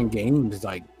really run games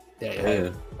like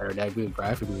that are that good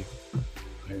graphically.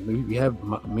 We have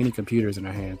many computers in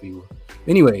our hands, people.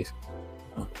 Anyways,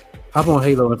 hop on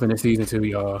Halo Infinite Season 2,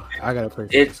 y'all. I gotta play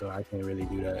it, so I can't really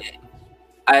do that.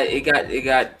 It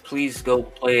got. Please go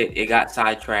play it. It got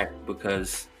sidetracked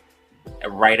because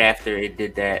right after it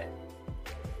did that,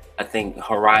 I think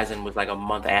Horizon was like a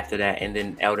month after that, and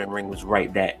then Elden Ring was right.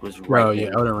 Oh yeah,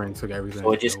 Elden Ring took everything.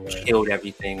 So it just killed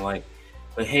everything. Like,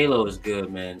 but Halo is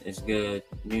good, man. It's good.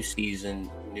 New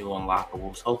season, new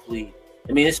unlockables. Hopefully.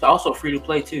 I mean, it's also free to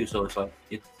play too, so it's like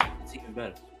it's even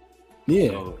better. Yeah,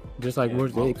 so, just like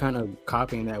they kind of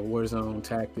copying that Warzone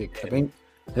tactic. Yeah.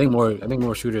 I think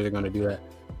more shooters are going to do that.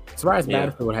 Surprised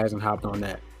Battlefield hasn't hopped on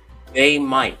that. They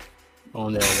might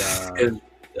on that.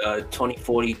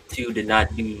 2042 did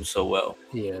not do so well.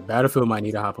 Yeah, Battlefield might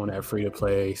need to hop on that free to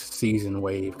play season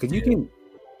wave because you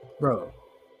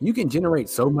can generate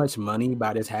so much money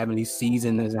by just having these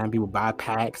seasons and having people buy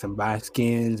packs and buy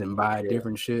skins and buy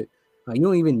different shit. Like you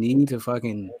don't even need to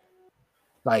fucking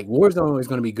like Warzone is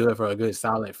going to be good for a good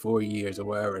solid 4 years or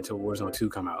whatever until Warzone 2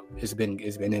 come out. It's been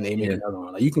and they made another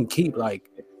one. Like you can keep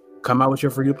come out with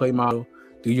your free to play model,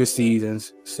 do your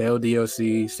seasons, sell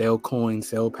DLC, sell coins,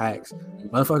 sell packs.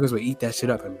 Motherfuckers would eat that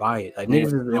shit up and buy it. Like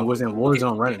niggas was in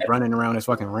Warzone running around as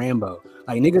fucking Rambo.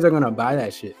 Like niggas are gonna buy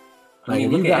that shit. Like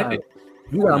if you got a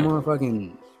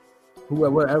motherfucking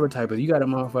whatever type of you got a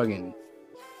motherfucking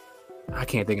I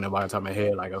can't think of nobody on top of my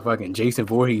head like a fucking Jason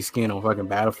Voorhees skin on fucking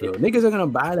Battlefield. Niggas are gonna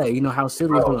buy that. You know how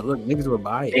silly it's gonna look. Niggas will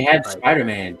buy it. They had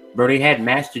Spider-Man, bro. They had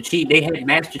Master Chief. They had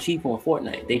Master Chief on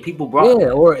Fortnite. People brought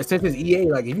or since it's EA,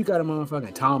 like if you got a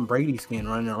motherfucking Tom Brady skin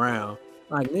running around,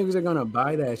 like niggas are gonna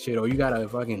buy that shit. Or you got a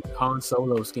fucking Han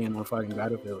Solo skin on fucking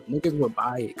Battlefield. Niggas will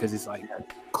buy it because it's like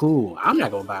cool. I'm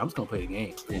not gonna buy it. I'm just gonna play the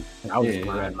game. And I was just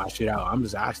grinding my shit out.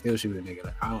 I still shoot a nigga.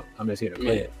 Like I'm just here to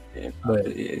play it. Yeah, but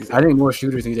exactly. I think more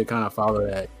shooters need to kind of follow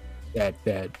that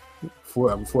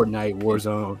Fortnite,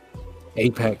 Warzone,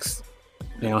 Apex,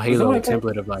 Halo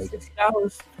template of like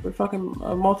 $60 for fucking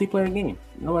a multiplayer game.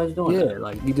 Nobody's doing that. Yeah,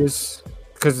 like you just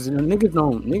because niggas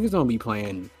don't be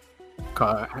playing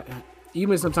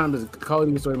Even sometimes the Call of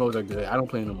Duty story modes are good. I don't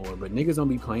play no more, but niggas don't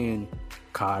be playing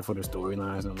COD for the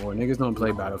storylines no more. Niggas don't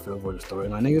play Battlefield for the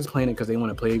storyline. Niggas playing it because they want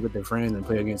to play with their friends and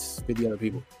play against 50 other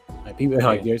people. Like people are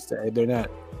like they're not.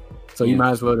 So you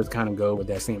might as well just kind of go with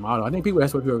that same model. I think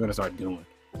that's what people are gonna start doing.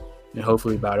 And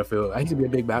hopefully Battlefield. I used to be a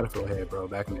big Battlefield head, bro,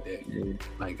 back in the day.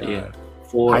 Like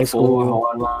high school,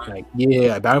 like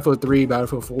Battlefield 3,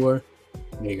 Battlefield 4.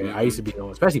 Nigga, I used to be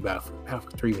on, especially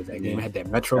Battlefield 3 was that game. It had that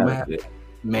Metro map.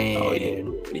 Man,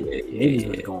 niggas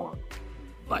was going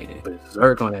like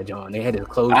berserk on that John. They had to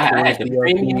close. I had the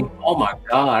premium. Oh my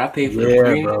god, I paid for the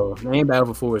premium. Bro. Man,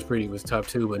 Battlefield 4 was tough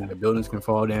too, but the buildings can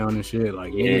fall down and shit.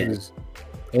 Like niggas was,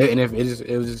 and if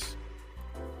it was just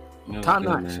top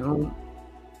notch.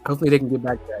 Hopefully they can get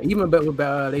back to that. Even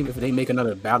if they make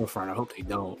another Battlefront, I hope they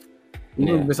don't.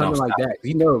 Even something like that.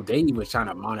 You know, Dave was trying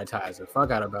to monetize the fuck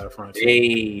out of Battlefront.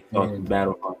 They fucked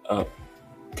Battlefront up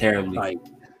terribly. Like,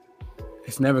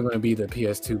 it's never going to be the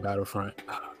PS2 Battlefront.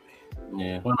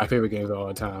 One of my favorite games of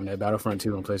all time. That Battlefront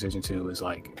 2 on PlayStation 2 is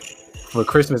like, for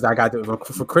Christmas we got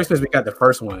the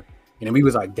first one, and then we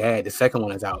was like, Dad, the second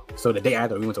one is out. So the day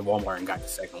after, we went to Walmart and got the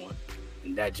second one.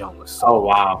 And that jump was so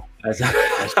wow.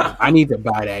 I need to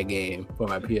buy that game for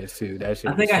my PS2. That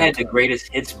shit. I think I had the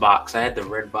greatest hits box. I had the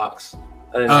red box.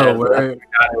 Word. I got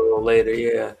it a little later.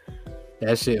 Yeah.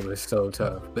 That shit was so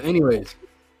tough. But anyways,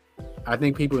 I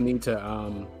think people need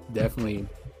to definitely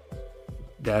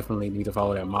need to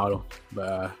follow that model.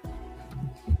 But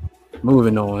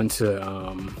moving on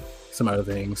to some other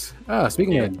things.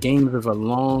 Speaking of games with a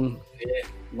long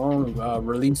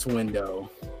release window,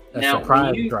 a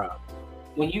surprise drop.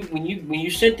 When you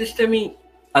sent this to me,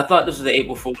 I thought this was the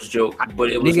April Fool's joke,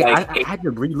 but it was I had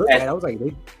to relook at it. I was like,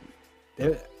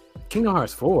 Kingdom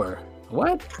Hearts 4.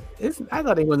 What? I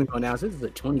thought they wasn't going to announce this is a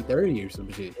 2030 or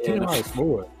some shit. Yeah. Kingdom Hearts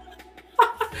 4.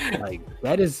 Like,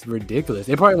 that is ridiculous.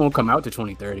 It probably won't come out to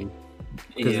 2030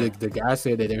 because the guy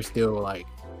said that they're still like,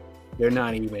 they're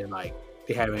not even like,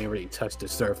 they haven't really touched the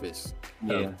surface.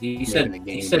 He said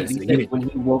when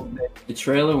he woke the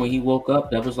trailer, when he woke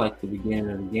up, that was like the beginning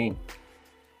of the game.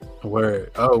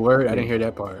 Word. I didn't hear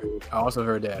that part. I also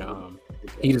heard that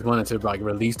he just wanted to like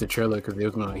release the trailer because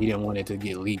he didn't want it to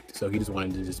get leaked, so he just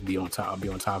wanted to just be on top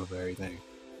of everything.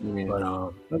 But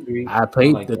I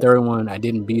played the third one. I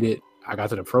didn't beat it. I got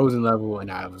to the Frozen level,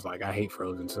 and I was like, I hate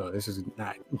Frozen, so this is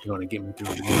not going to get me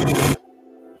through the game.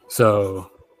 So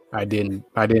I didn't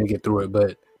get through it.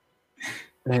 But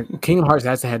Kingdom Hearts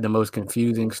has to have the most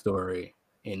confusing story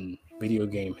in video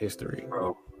game history,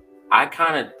 bro. I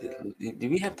kind of do.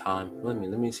 We have time? Let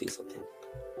me see something.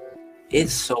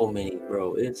 It's so many,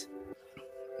 bro. Wait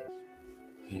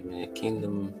a minute,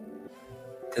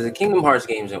 because the Kingdom Hearts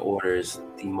games in order is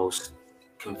the most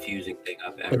confusing thing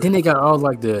I've ever. But then they got all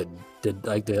like the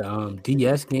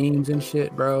DS games and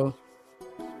shit, bro.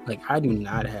 Like, I do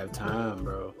not have time,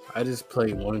 bro. I just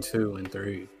play 1, 2, and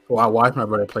 3. Well, I watched my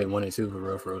brother play 1 and 2 for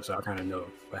real, so I kind of know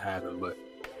what happened. But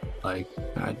like,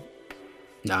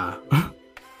 nah.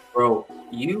 Bro,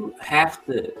 you have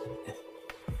to.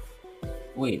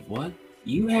 Wait, what?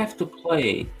 You have to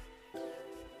play.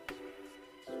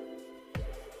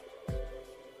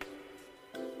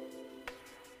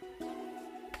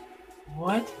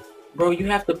 What? Bro, you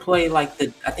have to play I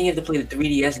think you have to play the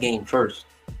 3DS game first.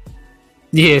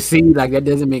 Yeah, see, like that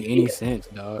doesn't make any sense,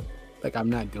 dog. Like, I'm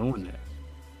not doing that.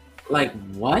 Like,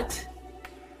 what?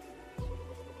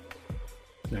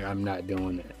 Like, I'm not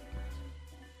doing that.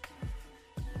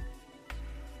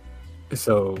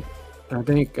 So, I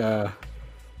think I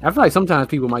feel like sometimes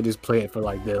people might just play it for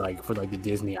the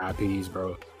Disney IPs,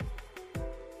 bro.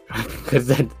 Because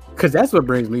that's what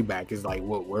brings me back is like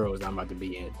what worlds I'm about to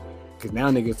be in. Because now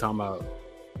niggas talking about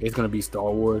it's gonna be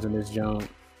Star Wars in this junk.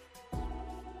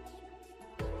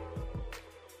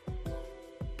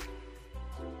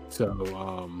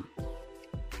 So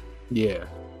yeah,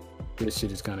 this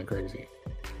shit is kind of crazy.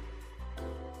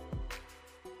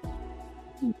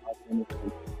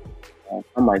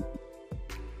 I might.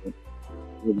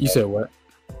 You said what?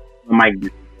 I might.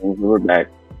 We're back.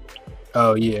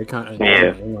 Oh yeah, it kind of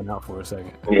it went out for a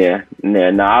second. Yeah.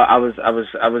 No, I was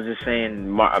just saying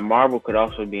Marvel could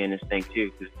also be in this thing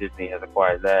too because Disney has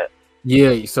acquired that.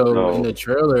 Yeah. So in the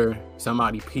trailer,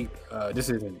 somebody peeped. This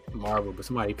isn't Marvel, but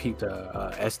somebody peeped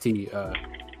ST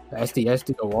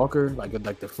Walker, like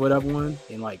the foot up one,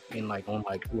 in on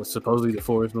what's supposedly the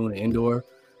Forest Moon and Endor.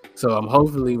 So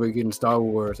hopefully we're getting a Star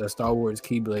Wars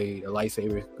Keyblade, a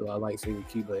lightsaber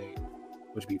Keyblade,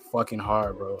 which would be fucking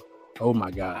hard, bro. Oh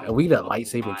my god, are we the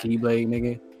lightsaber Keyblade,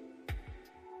 nigga?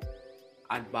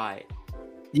 I'd buy it.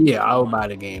 Yeah, I would buy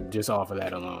the game just off of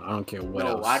that alone. I don't care what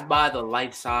else. I'd buy the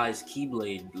life-size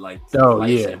Keyblade, like Oh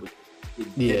yeah, lightsaber.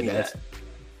 yeah.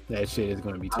 That shit is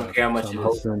gonna be tough. I don't care how much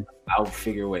So it is. I'll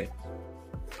figure a way.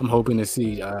 I'm hoping to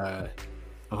see. I'm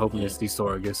hoping to see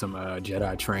Sora get some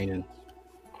Jedi training,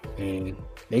 and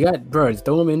they got throw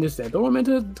him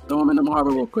into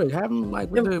Marvel real quick. Have him like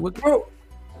Bro,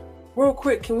 real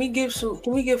quick, can we give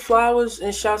flowers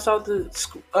and shouts out to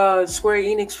Square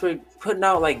Enix for putting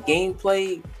out like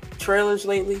gameplay trailers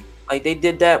lately? Like they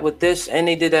did that with this, and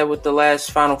they did that with the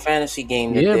last Final Fantasy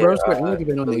game. Yeah, bro, Square Enix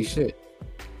been on their shit.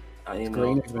 Square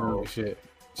Enix been on their shit.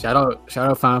 Shout out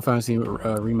Final Fantasy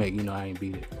remake. You know I ain't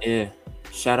beat it. Yeah,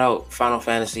 shout out Final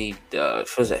Fantasy.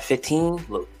 Was that 15?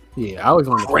 Look. Yeah, I always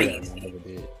wanted to play that. Crazy. I never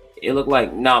did. It looked like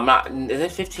I'm not. Is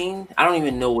it 15? I don't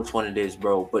even know which one it is,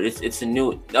 bro. But it's a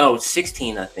new. Oh, it's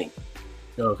 16, I think.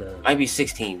 Okay. Might be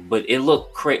 16, but it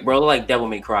looked crazy, bro. It looked like Devil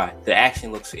May Cry. The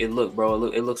action looks. It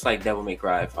looks like Devil May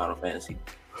Cry. Final Fantasy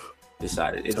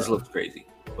decided. It just looks crazy,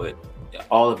 but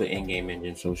all of it in-game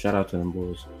engine. So shout out to them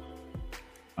boys.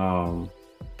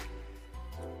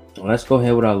 Let's go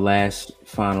ahead with our last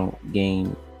final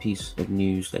game piece of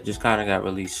news that just kind of got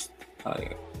released.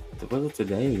 Was it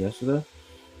today or yesterday?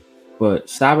 But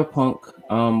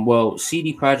Cyberpunk,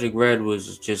 CD Projekt Red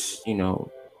was just,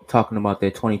 talking about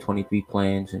their 2023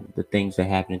 plans and the things that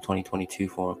happened in 2022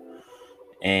 for them.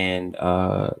 And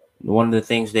one of the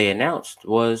things they announced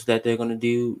was that they're going to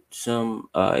do some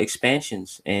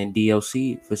expansions and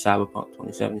DLC for Cyberpunk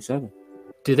 2077.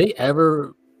 Did they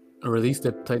ever release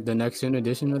the next gen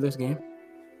edition of this game?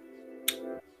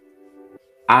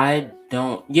 I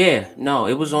don't. Yeah, no.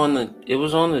 It was on the.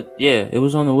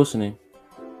 What's the name?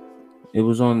 It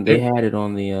was on. They had it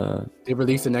on the. They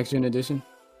released the next gen edition.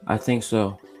 I think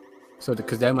so. So,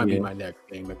 because that might be my next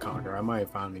game to conquer. I might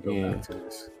finally go back to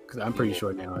this because I'm pretty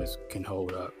sure now it can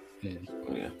hold up. And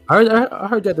I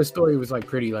heard that the story was like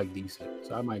pretty like decent,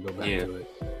 so I might go back to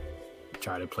it.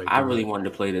 Try to play. I really wanted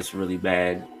to play this really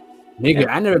bad. Nigga,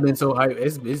 I never been so hyped.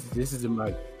 This is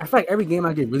like I feel like every game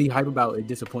I get really hyped about it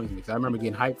disappoints me. Because I remember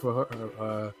getting hyped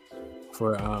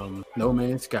for No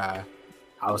Man's Sky.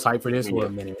 I was hyped for this for a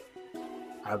minute.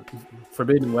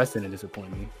 Forbidden West didn't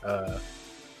disappoint me.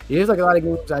 There's like a lot of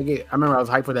games I get. I remember I was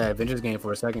hyped for that Adventures game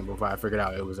for a second before I figured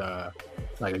out it was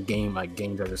like a game like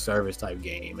games as a service type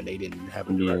game, and they didn't have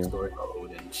a direct story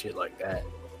mode and shit like that.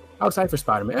 I was hyped for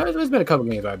Spider-Man. There's been a couple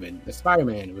games I've been. The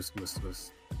Spider-Man was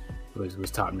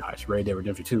top notch. Red Dead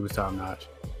Redemption 2 was top notch.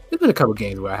 There's been a couple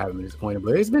games where I haven't been disappointed,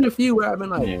 but there's been a few where I've been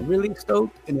like really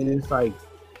stoked, and then it's like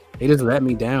they just let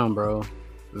me down, bro.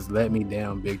 Just let me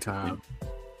down big time.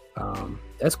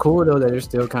 That's cool though that they're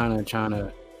still kind of trying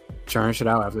to churn shit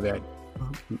out after that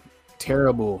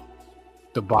terrible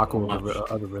debacle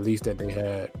of the release that they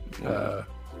had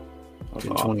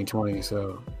in 2020.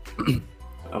 So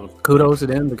kudos to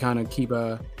them to kind of keep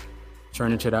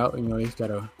churning shit out. He's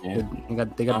got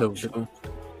they got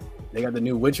the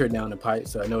new Witcher down the pipe,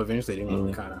 so I know eventually they're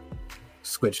gonna kind of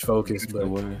switch focus. But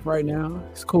right now,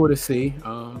 it's cool to see.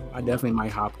 I definitely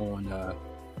might hop on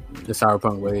the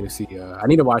Cyberpunk way to see. I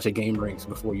need to watch a Game Ranks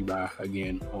before you buy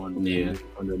again on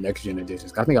the next gen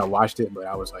editions. I think I watched it, but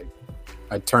I was like,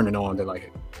 I turned it on to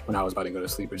like when I was about to go to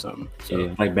sleep or something.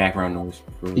 So, like background noise.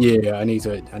 Yeah, I need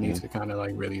to kind of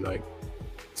like really like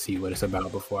see what it's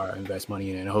about before I invest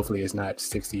money in it. And hopefully it's not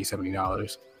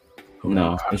 $60-$70.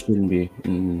 No, it shouldn't be.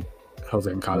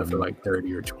 Hopefully I can call it for like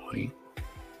 30 or 20.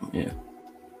 Yeah.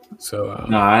 So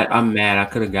I'm mad. I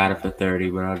could have got it for 30,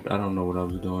 but I don't know what I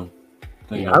was doing.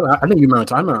 I think you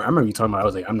remember. I remember you talking about. I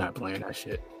was like, I'm not playing that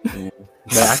shit. Yeah.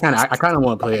 But I kind of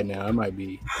want to play it now. It might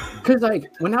be because like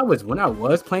when I was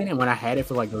playing it, when I had it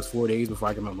for like those 4 days before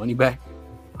I got my money back,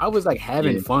 I was like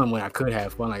having fun when I could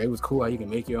have fun. Like it was cool how you can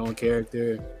make your own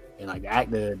character, and like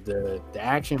the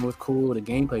action was cool, the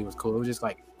gameplay was cool. It was just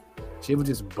like shit was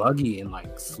just buggy and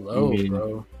like slow,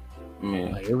 bro.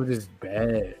 Yeah. Like it was just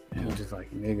bad. It was just like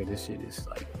nigga, this shit is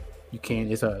like you can't.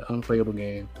 It's an unplayable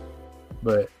game,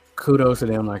 but. Kudos to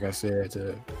them, like I said,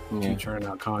 to keep churning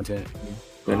out content.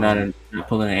 They're not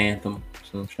pulling an Anthem,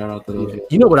 so shout out to those.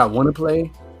 You know what I want to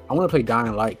play? I want to play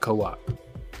Dying Light co-op.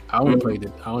 I want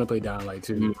to play Dying Light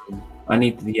 2. I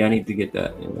need to get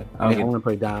that. Yeah. I want to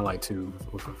play Dying Light 2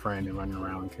 with a friend and running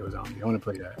around and kill zombies. I want to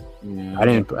play that. Yeah.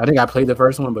 I think I played the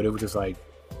first one, but it was just like.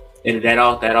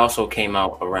 That also came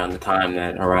out around the time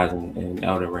that Horizon and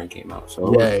Elden Ring came out.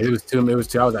 So yeah, it was too. I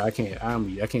was like, I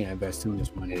can't invest too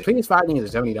much money. PS5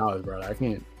 games are $70, bro. I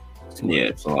can't.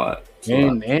 It's a lot.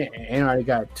 And I already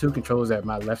got 2 controls that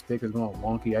my left stick is going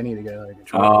wonky. I need to get another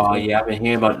controller. Oh yeah, I've been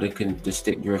hearing about the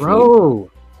stick drift. Bro,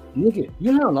 Nigga,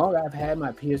 you know how long I've had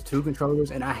my PS2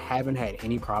 controllers and I haven't had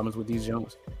any problems with these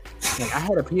jumps? Like I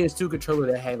had a PS2 controller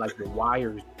that had like the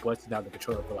wires busted out the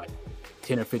controller for like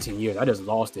 10 or 15 years. I just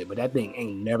lost it, but that thing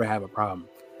ain't never have a problem.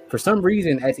 For some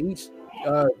reason, as each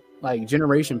like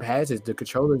generation passes, the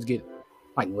controllers get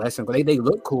like less and they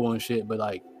look cool and shit, but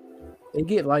like they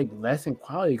get like less in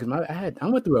quality because I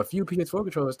went through a few PS4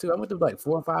 controllers too. I went through like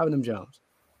 4 or 5 of them jumps.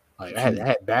 Like I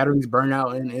had batteries burn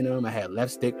out in them. I had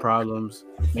left stick problems,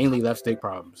 mainly left stick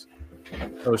problems.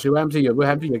 Oh shit! What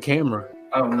happened to your camera?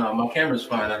 Oh no, my camera's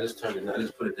fine. I just turned it. I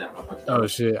just put it down. Oh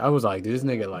shit! I was like, did this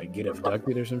nigga like get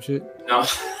abducted or some shit? No.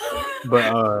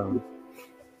 But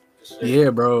yeah,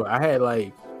 bro. I had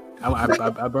like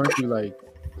I burned through like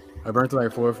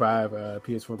 4 or 5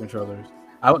 PS4 controllers.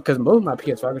 Because most of my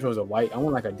PS5 controllers are white. I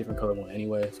want like a different color one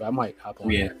anyway, so I might hop on.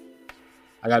 Yeah. That.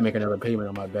 I gotta make another payment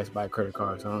on my Best Buy credit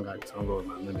card, so I don't go with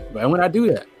my limit. But when I do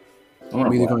that,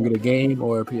 I'm either gonna get a game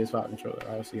or a PS5 controller.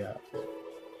 I'll see how.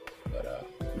 But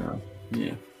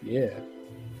yeah.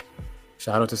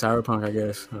 Shout out to Cyberpunk, I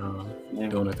guess,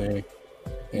 doing the thing.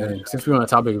 And since we're on the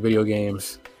topic of video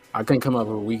games, I couldn't come up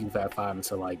with a weekly Fab 5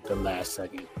 until like the last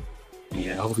second.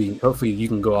 Yeah. Hopefully you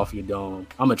can go off your dome.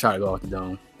 I'm gonna try to go off the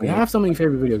dome. I have so many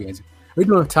favorite video games. We're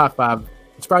doing top 5. I'm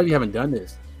surprised you haven't done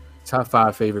this. Top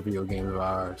 5 favorite video games of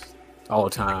ours all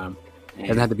time. It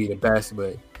doesn't have to be the best,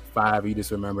 but 5 you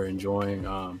just remember enjoying.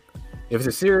 If it's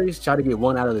a series, try to get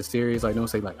one out of the series. Like don't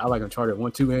say like I like Uncharted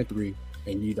 1, 2, and 3,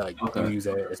 and you like you use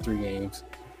that as 3 games.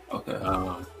 Okay.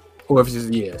 Or if it's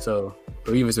just or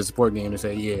even if it's a sport game to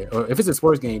say or if it's a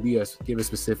sports game, give a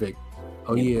specific.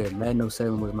 Oh yeah, Madden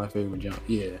 07 was my favorite jump.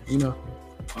 Yeah, you know.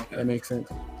 Okay. That makes sense.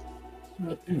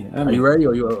 Yeah, are you ready,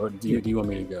 or do you want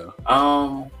me to go?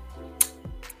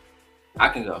 I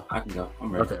can go.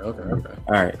 I'm ready. Okay.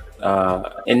 All right.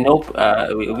 And nope.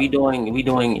 Are we doing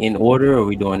in order, or are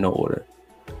we doing no order?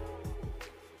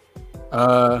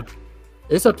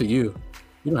 It's up to you.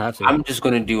 You don't have to. I'm just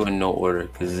gonna do in no order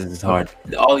because it's hard.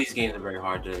 All these games are very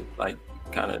hard to like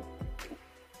kind of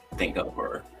think of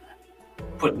or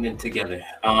putting it together.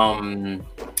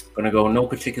 Gonna go no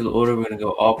particular order. We're gonna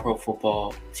go All Pro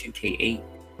Football 2K8.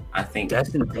 I think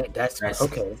that's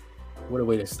okay. What a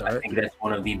way to start. I think that's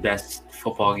one of the best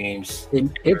football games.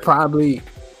 It probably,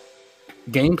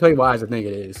 gameplay wise, I think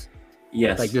it is.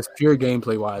 Yes. Like just pure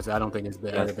gameplay wise, I don't think it's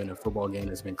ever been a football game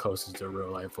that's been closest to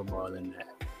real life football than that.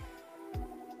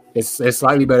 It's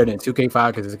slightly better than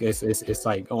 2K5 because it's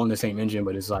like on the same engine,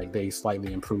 but it's like they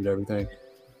slightly improved everything.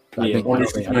 So I think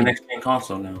it's on the next gen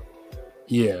console now.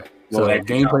 Yeah. So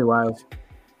gameplay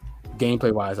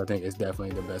wise, I think it's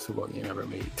definitely the best football game ever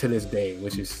made to this day,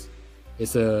 which is.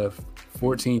 It's a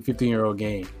 14, 15-year-old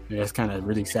game. And that's kind of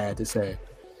really sad to say.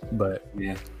 But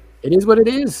it is what it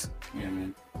is. Yeah,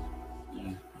 man.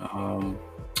 Yeah. I'm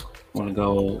going to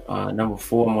go number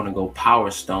 4. I'm going to go Power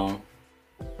Stone.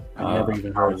 I never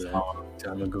even heard of that.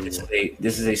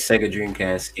 This is a Sega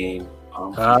Dreamcast game.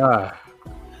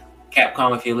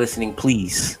 Capcom, if you're listening,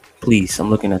 please, I'm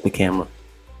looking at the camera.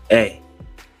 Hey,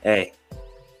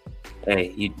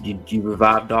 you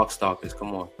revived Darkstalkers.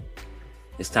 Come on.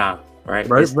 It's time. Right,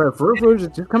 bro,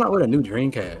 just come out with a new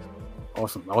Dreamcast.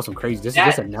 Awesome, crazy.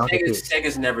 Just announce it.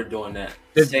 Sega's never doing that.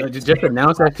 Just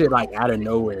announce that shit like out of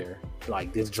nowhere.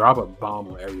 Like just drop a bomb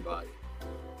on everybody.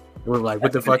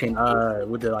 With the fucking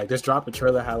just drop a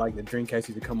trailer how like the Dreamcast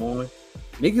used to come on.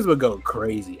 Niggas would go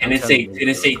crazy. And did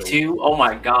it say 2? Oh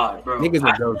my god, bro. Niggas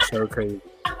would go so crazy.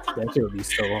 That shit would be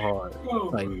so hard. Bro,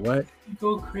 like what? You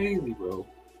go crazy, bro.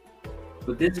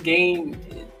 But this game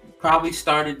probably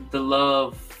started the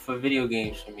love for video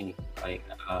games for me. Like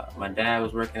my dad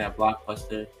was working at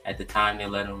Blockbuster at the time. They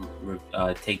let him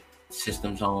take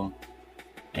systems home,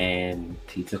 and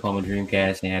he took home a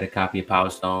Dreamcast and had a copy of Power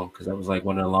Stone because that was like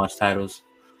one of the launch titles.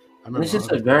 It's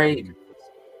just a very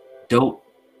dope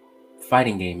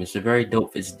fighting game. It's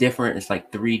different. It's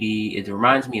like 3D. It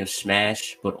reminds me of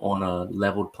Smash, but on a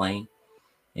leveled plane,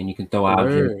 and you can throw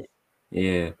objects.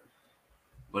 Yeah,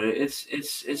 but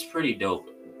it's pretty dope.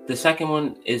 The second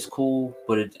one is cool,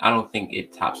 but I don't think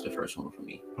it tops the first one for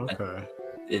me. Okay.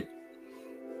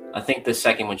 I think the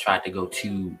second one tried to go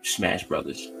to Smash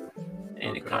Brothers,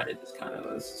 and it kind of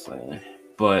was like,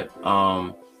 but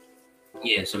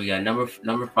yeah. So we got number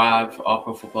 5 All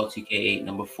Pro Football 2K8.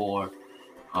 Number 4,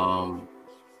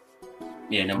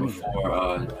 number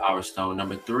 4 Power Stone.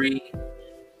 Number 3,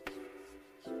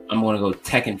 I'm gonna go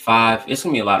Tekken 5. It's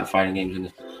gonna be a lot of fighting games in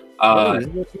this. Is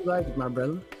what you like, my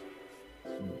brother?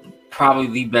 Probably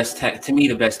the best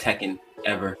the best Tekken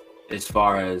ever as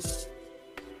far as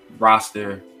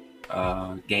roster,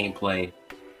 gameplay,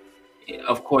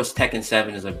 of course, Tekken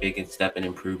 7 is a big step in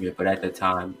improvement, but at the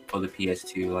time for the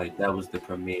PS2, like that was the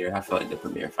premier. I felt like the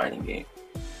premier fighting game.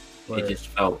 Word. It just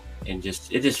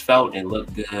felt and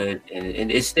looked good,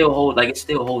 and it still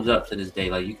holds up to this day.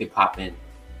 Like you could pop in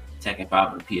Tekken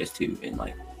 5 on the PS2 and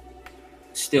like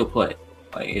still play.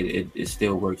 Like it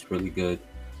still works really good.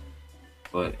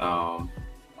 But I'm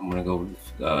gonna go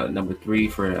with, number 3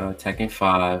 for Tekken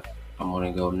 5. I'm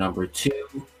gonna go number 2.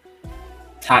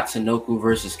 Tatsunoko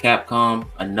versus Capcom,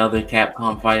 another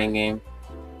Capcom fighting game.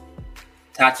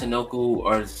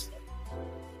 Tatsunoko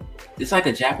it's like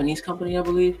a Japanese company, I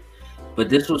believe, but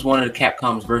this was one of the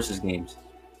Capcom's versus games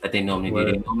that they normally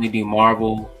do. They normally do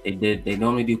Marvel. They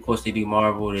normally do, of course, they do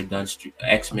Marvel. They've done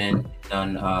X-Men,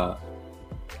 done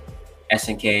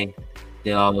SNK,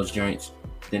 did all those joints.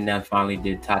 Then they finally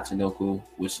did Tatsunoko,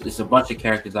 which is a bunch of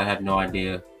characters I have no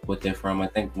idea what they're from. I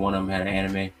think one of them had an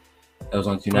anime that was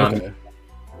on Toonami. Okay.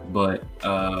 But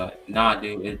nah,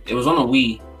 dude, it was on the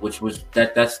Wii, which was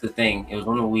that's the thing. It was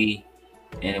on the Wii,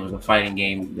 and it was a fighting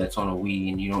game that's on a Wii,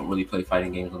 and you don't really play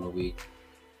fighting games on the Wii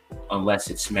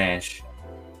unless it's Smash.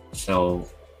 So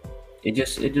it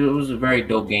was a very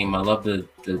dope game. I love the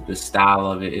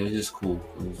style of it. It was just cool.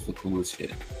 It was the coolest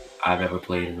shit I've ever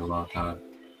played in a long time.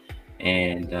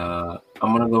 And I'm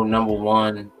gonna go number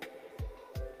 1.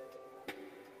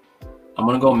 I'm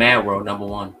gonna go Mad World number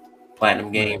 1.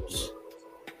 Platinum Games.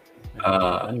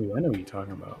 I know what you're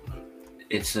talking about.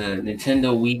 It's a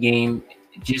Nintendo Wii game.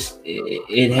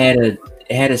 It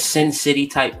had a Sin City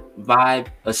type vibe,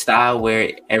 a style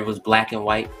where it was black and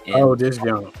white. And this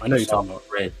game. I know you're talking about.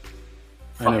 Red.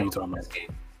 I know you're talking about. This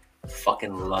game.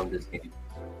 Fucking love this game.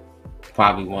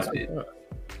 Probably want it.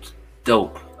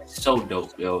 Dope. So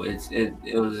dope, yo.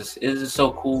 It was just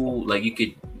so cool. Like you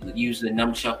could use the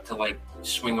nunchuck to like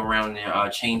swing around their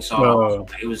chainsaw. Bro.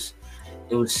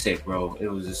 It was sick, bro. It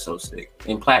was just so sick.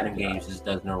 And Platinum Games just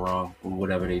does no wrong with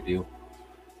whatever they do.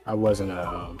 I wasn't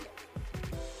a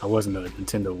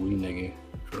Nintendo Wii nigga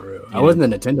for real. Yeah. I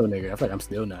wasn't a Nintendo nigga. I feel like I'm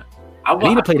still not. I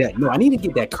need to play that. No, I need to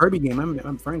get that Kirby game.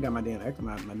 My friend got my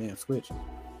damn Switch.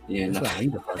 Yeah, that's what I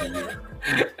need to fucking do.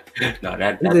 No,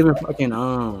 that he lives in fucking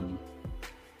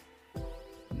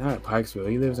not Pikesville.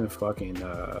 He lives in fucking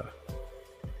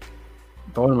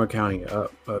Baltimore County,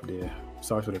 up there.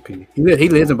 Starts with a P. He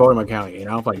lives in Baltimore County, and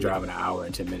I don't like driving an hour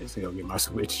and 10 minutes to go get my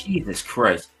Switch. Jesus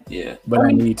Christ, yeah. But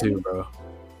I need to, bro.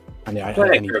 I might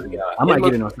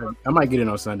get it on Sunday. I might get it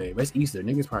on Sunday. But it's Easter.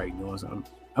 Niggas probably doing something.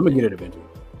 I'm gonna get it eventually.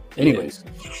 Anyways,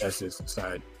 that's just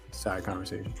side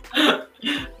conversation.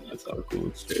 That's all cool.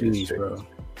 Jeez, bro.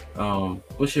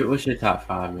 What's your top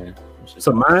 5, man?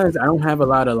 So mine's, I don't have a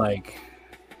lot of like.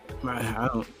 I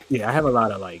have a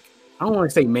lot of like. I don't want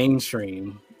to say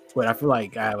mainstream. But I feel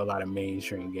like I have a lot of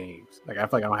mainstream games. Like I feel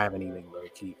like I don't have anything low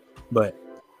key. But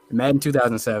Madden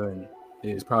 2007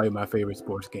 is probably my favorite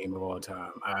sports game of all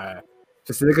time. I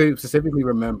specifically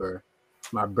remember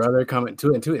my brother coming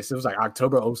to it. It was like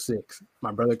October 06.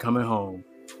 My brother coming home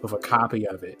with a copy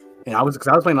of it, and I was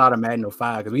playing a lot of Madden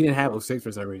 05 because we didn't have 06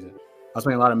 for some reason. I was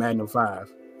playing a lot of Madden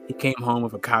 05. He came home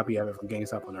with a copy of it from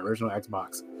GameStop on the original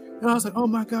Xbox, and I was like, "Oh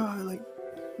my god! Like,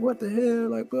 what the hell?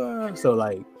 Like, blah." So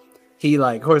like. He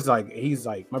like, of course, like he's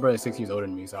like my brother's 6 years older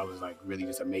than me, so I was like really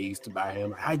just amazed by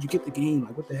him. Like, how'd you get the game?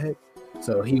 Like, what the heck?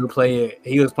 So he would play it.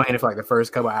 He was playing it for like the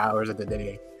first couple hours of the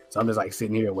day. So I'm just like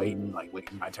sitting here waiting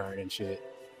my turn and shit.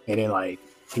 And then like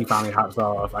he finally hops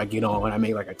off. I get on. I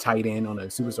make like a tight end on the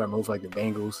superstar mode for like the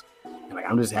Bengals, and like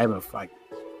I'm just having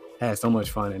had so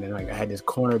much fun. And then like I had this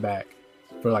cornerback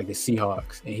for like the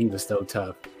Seahawks, and he was so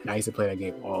tough. And I used to play that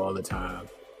game all the time.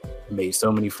 I made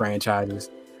so many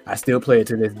franchises. I still play it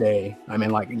to this day. I'm in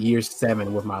like year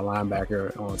 7 with my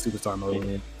linebacker on superstar mode.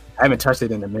 Mm-hmm. I haven't touched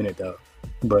it in a minute though,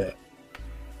 but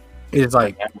it's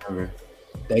like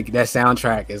that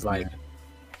soundtrack is like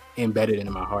embedded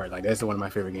into my heart. Like that's one of my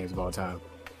favorite games of all time.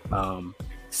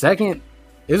 Second,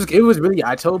 it was really,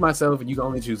 I told myself you can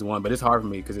only choose one, but it's hard for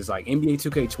me because it's like NBA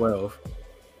 2K12.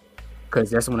 Because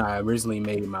that's when I originally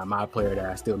made my player that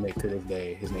I still make to this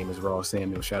day. His name is Ross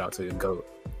Samuel. Shout out to the GOAT.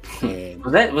 And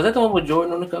was that the one with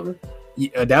Jordan on the cover?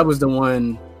 Yeah, that was the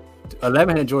one.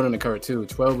 11 had Jordan on the cover too.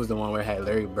 12 was the one where it had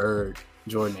Larry Bird,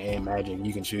 Jordan, and Magic.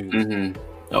 You can choose.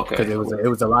 Mm-hmm. Okay. Because it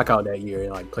was a lockout that year,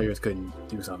 and like players couldn't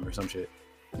do something or some shit.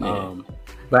 Yeah.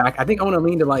 But I think I want to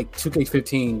lean to like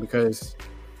 2K15 because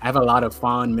I have a lot of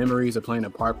fond memories of playing a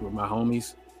park with my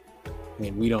homies,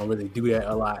 and we don't really do that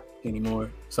a lot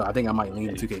anymore. So I think I might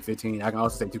lean to 2K15. I can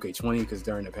also say 2K20 because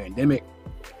during the pandemic,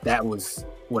 that was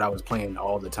what I was playing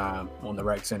all the time on the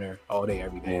rec center all day,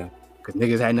 every day. Because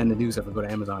niggas had nothing to do except for go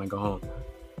to Amazon and go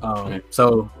home.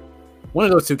 So one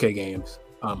of those 2K games,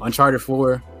 Uncharted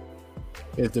 4,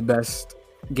 is the best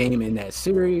game in that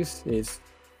series. It's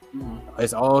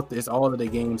all of the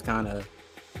games kind of,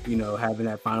 you know, having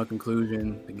that final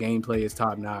conclusion. The gameplay is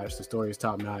top notch. The story is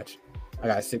top notch. I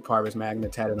got Sic Parvis Magna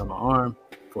tatted on my arm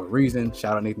for a reason.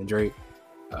 Shout out Nathan Drake.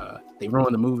 They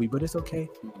ruined the movie, but it's okay.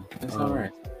 It's all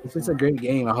right. It's a great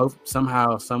game. I hope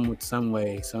somehow, some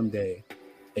way, someday,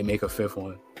 they make a fifth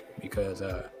one because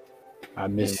I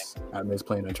miss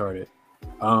playing Uncharted.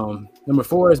 Number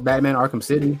 4 is Batman Arkham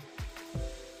City.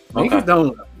 Okay.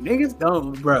 Niggas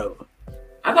don't, bro.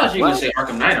 I thought you were gonna say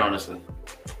Arkham Knight, honestly.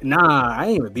 Nah, I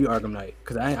ain't even beat Arkham Knight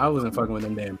because I wasn't fucking with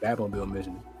them damn Batmobile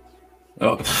missions.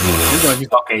 Oh,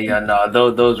 okay, yeah,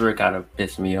 no, those were kind of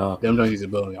pissed me off. Them don't use a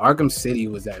bully. Arkham City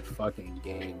was that fucking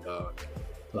game, dog.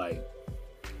 Like,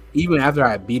 even after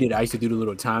I beat it, I used to do the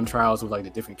little time trials with like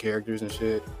the different characters and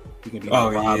shit. You can be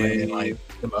like Robin and like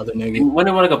them other niggas. When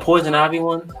they want like a Poison Ivy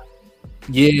one?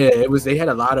 Yeah, it was. They had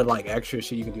a lot of like extra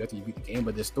shit you can do after you beat the game,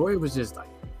 but the story was just like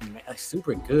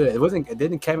super good.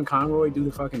 Didn't Kevin Conroy do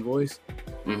the fucking voice?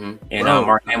 Mm-hmm. And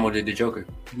Mark Hamill did the Joker.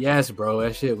 Yes, bro.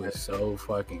 That shit was so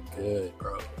fucking good,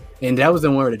 bro. And that was the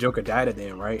one where the Joker died at the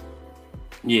end, right?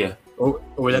 Yeah. Or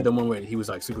was that the one where he was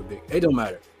like super big? It don't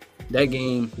matter. That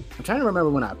game, I'm trying to remember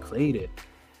when I played it.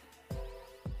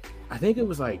 I think it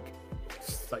was like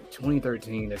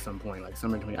 2013 at some point, like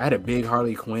summer 20. I had a big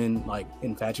Harley Quinn like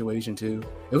infatuation too.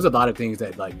 It was a lot of things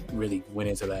that like really went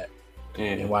into that.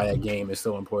 And why that game is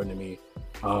so important to me.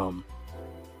 And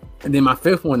then my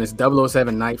 5th one is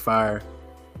 007 Nightfire.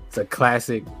 It's a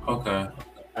classic. Okay.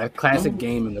 A classic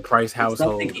game in the Price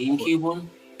household. It's not the GameCube one?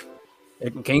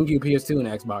 GameCube, PS2, and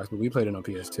Xbox, but we played it on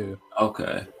PS2.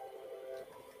 Okay.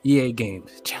 EA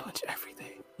Games challenge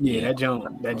everything. Yeah, that junk,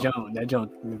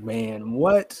 man,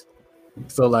 what?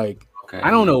 So like, okay.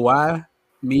 I don't know why.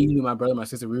 Me, my brother, my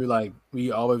sister,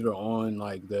 we always were on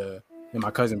like and my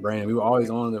cousin Brandon, we were always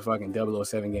on the fucking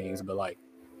 007 games, but like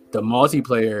the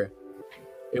multiplayer,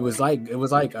 it was like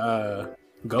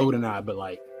GoldenEye, but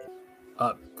like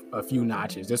up a few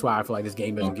notches. That's why I feel like this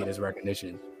game doesn't get its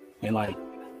recognition. And like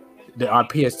our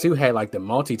PS2 had like the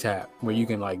multi-tap where you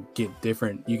can like get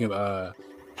different. You can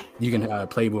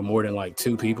play with more than like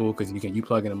 2 people because you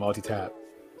plug in a multi-tap.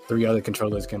 3 other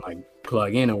controllers can like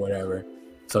plug in or whatever.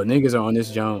 So niggas are on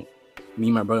this jump. Me,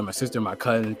 my brother, my sister, my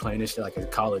cousin playing this shit like a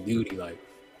Call of Duty. Like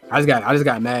I just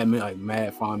got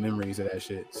mad fond memories of that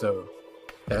shit. So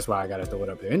that's why I gotta throw it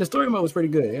up there. And the story mode was pretty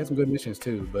good. It had some good missions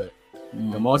too, but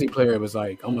the multiplayer was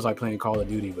like almost like playing Call of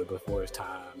Duty, but before its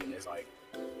time. And it's like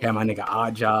had my nigga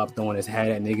Odd Job throwing his hat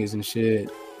at niggas and shit.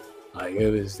 Like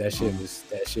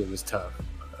that shit was tough.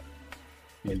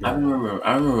 And, I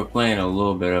remember playing a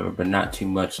little bit of it, but not too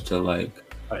much to like.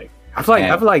 I feel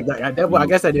like I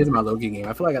guess that is my low-key game.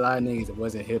 I feel like a lot of niggas that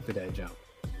wasn't hip for that jump.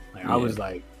 Like I was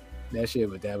like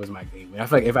that was my game. And I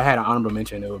feel like if I had an honorable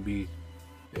mention, it would be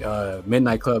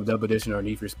Midnight Club Double Edition or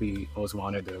Need for Speed Most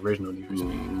Wanted, the original Need for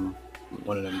Speed.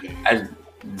 One of them games.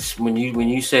 When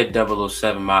you said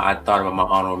 007, I thought about my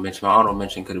honorable mention. My honorable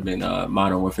mention could have been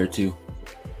Modern Warfare 2.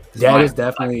 That is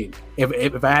definitely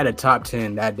if I had a top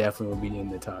 10, that definitely would be in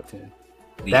the top 10.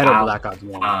 That or Black Ops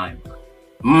 1.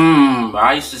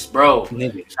 I used to, bro.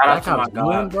 Nigga, Black Ops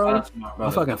 1, bro.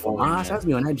 I'm fucking FAMAS. I was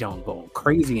be on that junk going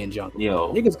crazy in junk.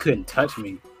 Yo, niggas couldn't touch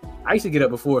me. I used to get up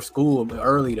before school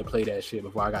early to play that shit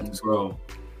before I got to school.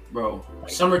 Bro,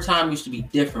 summertime used to be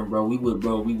different, bro. We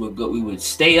would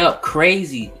stay up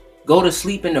crazy, go to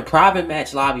sleep in the private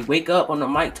match lobby, wake up on the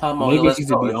mic talking about niggas used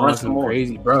to be on some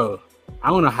crazy, bro. I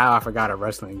don't know how I forgot a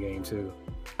wrestling game too.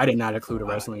 I did not include a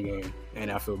wrestling game, and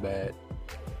I feel bad.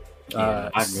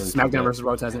 SmackDown vs.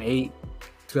 Raw 2008,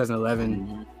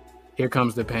 2011. Here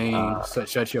Comes the Pain.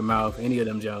 Shut Your Mouth. Any of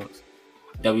them Jones.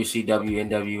 WCW,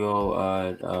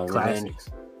 NWO,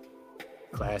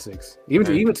 classics.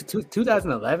 Even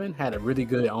 2011 had a really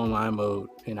good online mode,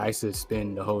 and I used to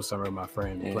spend the whole summer with my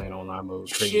friend playing online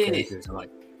mode, crazy characters, and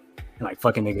like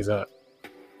fucking niggas up.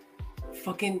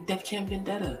 Fucking Def Jam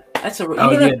Vendetta. That's a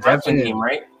wrestling game,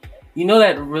 right? You know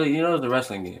the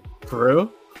wrestling game. For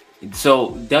real?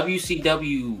 So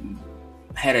WCW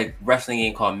had a wrestling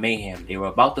game called Mayhem. They were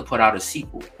about to put out a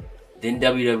sequel. Then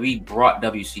WWE brought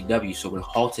WCW, so it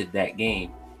halted that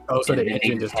game. Oh, so the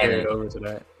engine just carried over to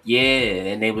that. Yeah,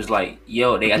 and they was like,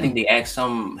 yo, I think they asked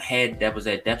some head that was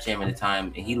at Def Jam at the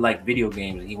time, and he liked video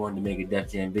games, and he wanted to make a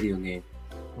Def Jam video game.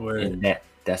 Word. And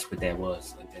that's what that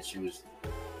was. Like that shit was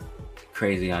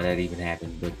crazy how that even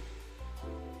happened, but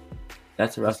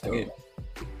that's a wrestling game.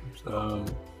 I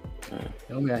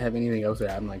don't think I have anything else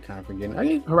that I'm like kind of forgetting. I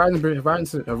think Horizon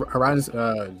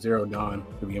Zero Dawn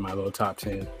would be in my little top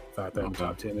 10.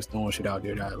 Top 10. Just throwing shit out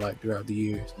there that I like throughout the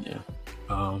years. Yeah.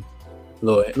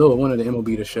 little one of the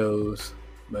MLB the shows.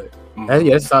 But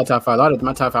that's top five. A lot of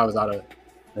my top five is out of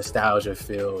nostalgia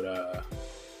filled. Game.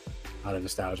 I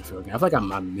feel like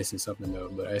I'm missing something though,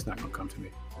 but it's not gonna come to me.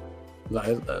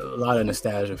 A lot of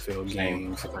nostalgia filled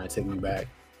games kind of take me back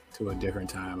to a different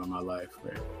time in my life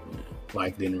where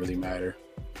life didn't really matter.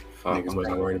 Niggas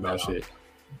wasn't worried about shit.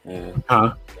 Yeah.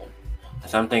 Huh?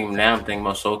 So I'm thinking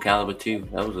about Soul Calibur 2.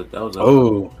 That was.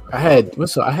 Oh, I had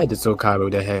the Soul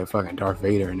Calibur that had fucking Darth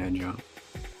Vader in that jump.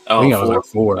 Oh, I think I was like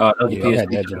 4. I had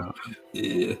that jump.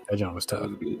 Yeah, that jump was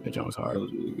tough. That jump was hard. That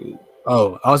was really good.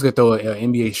 Oh, I was gonna throw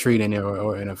an NBA Street in there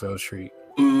or NFL Street.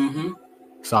 Mm-hmm.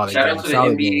 Solid Shout game. out to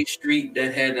Solid the NBA game. Street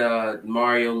that had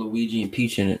Mario, Luigi, and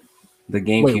Peach in it. The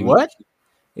GameCube. Wait, what?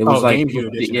 It was like GameCube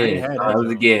edition.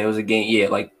 It was a game. Yeah,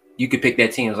 like you could pick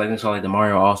that team. It was like it's like the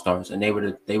Mario All Stars, and they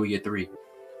were your 3.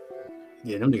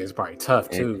 Yeah, them niggas probably tough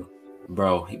too.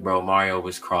 Bro, Mario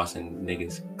was crossing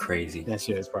niggas crazy. That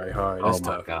shit is probably hard. That's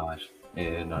tough. Oh my gosh.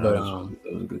 Yeah, no, But,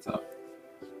 that was a good time.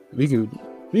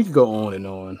 We could go on and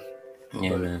on.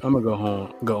 Yeah, man. I'm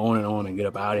gonna go on and on and get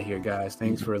up out of here, guys.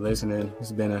 Thanks for listening.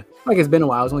 It's been a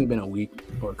while. It's only been a week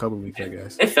or a couple weeks, I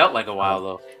guess. It felt like a while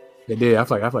though. It did. I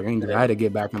feel like I had to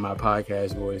get back in my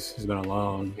podcast voice. It's been a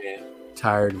long,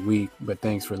 tired week. But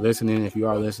thanks for listening. If you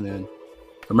are listening,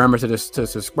 remember to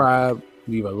subscribe,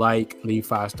 leave a like, leave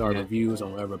 5-star reviews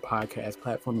on whatever podcast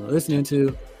platform you're listening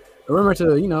to. Remember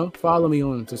to follow me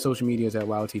on the social medias at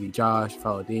WildTDJosh.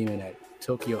 Follow Damon at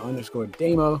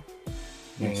Tokyo_Damo.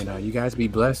 And you guys be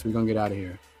blessed. We're gonna get out of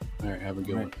here. All right, have a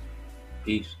good one.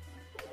 Peace.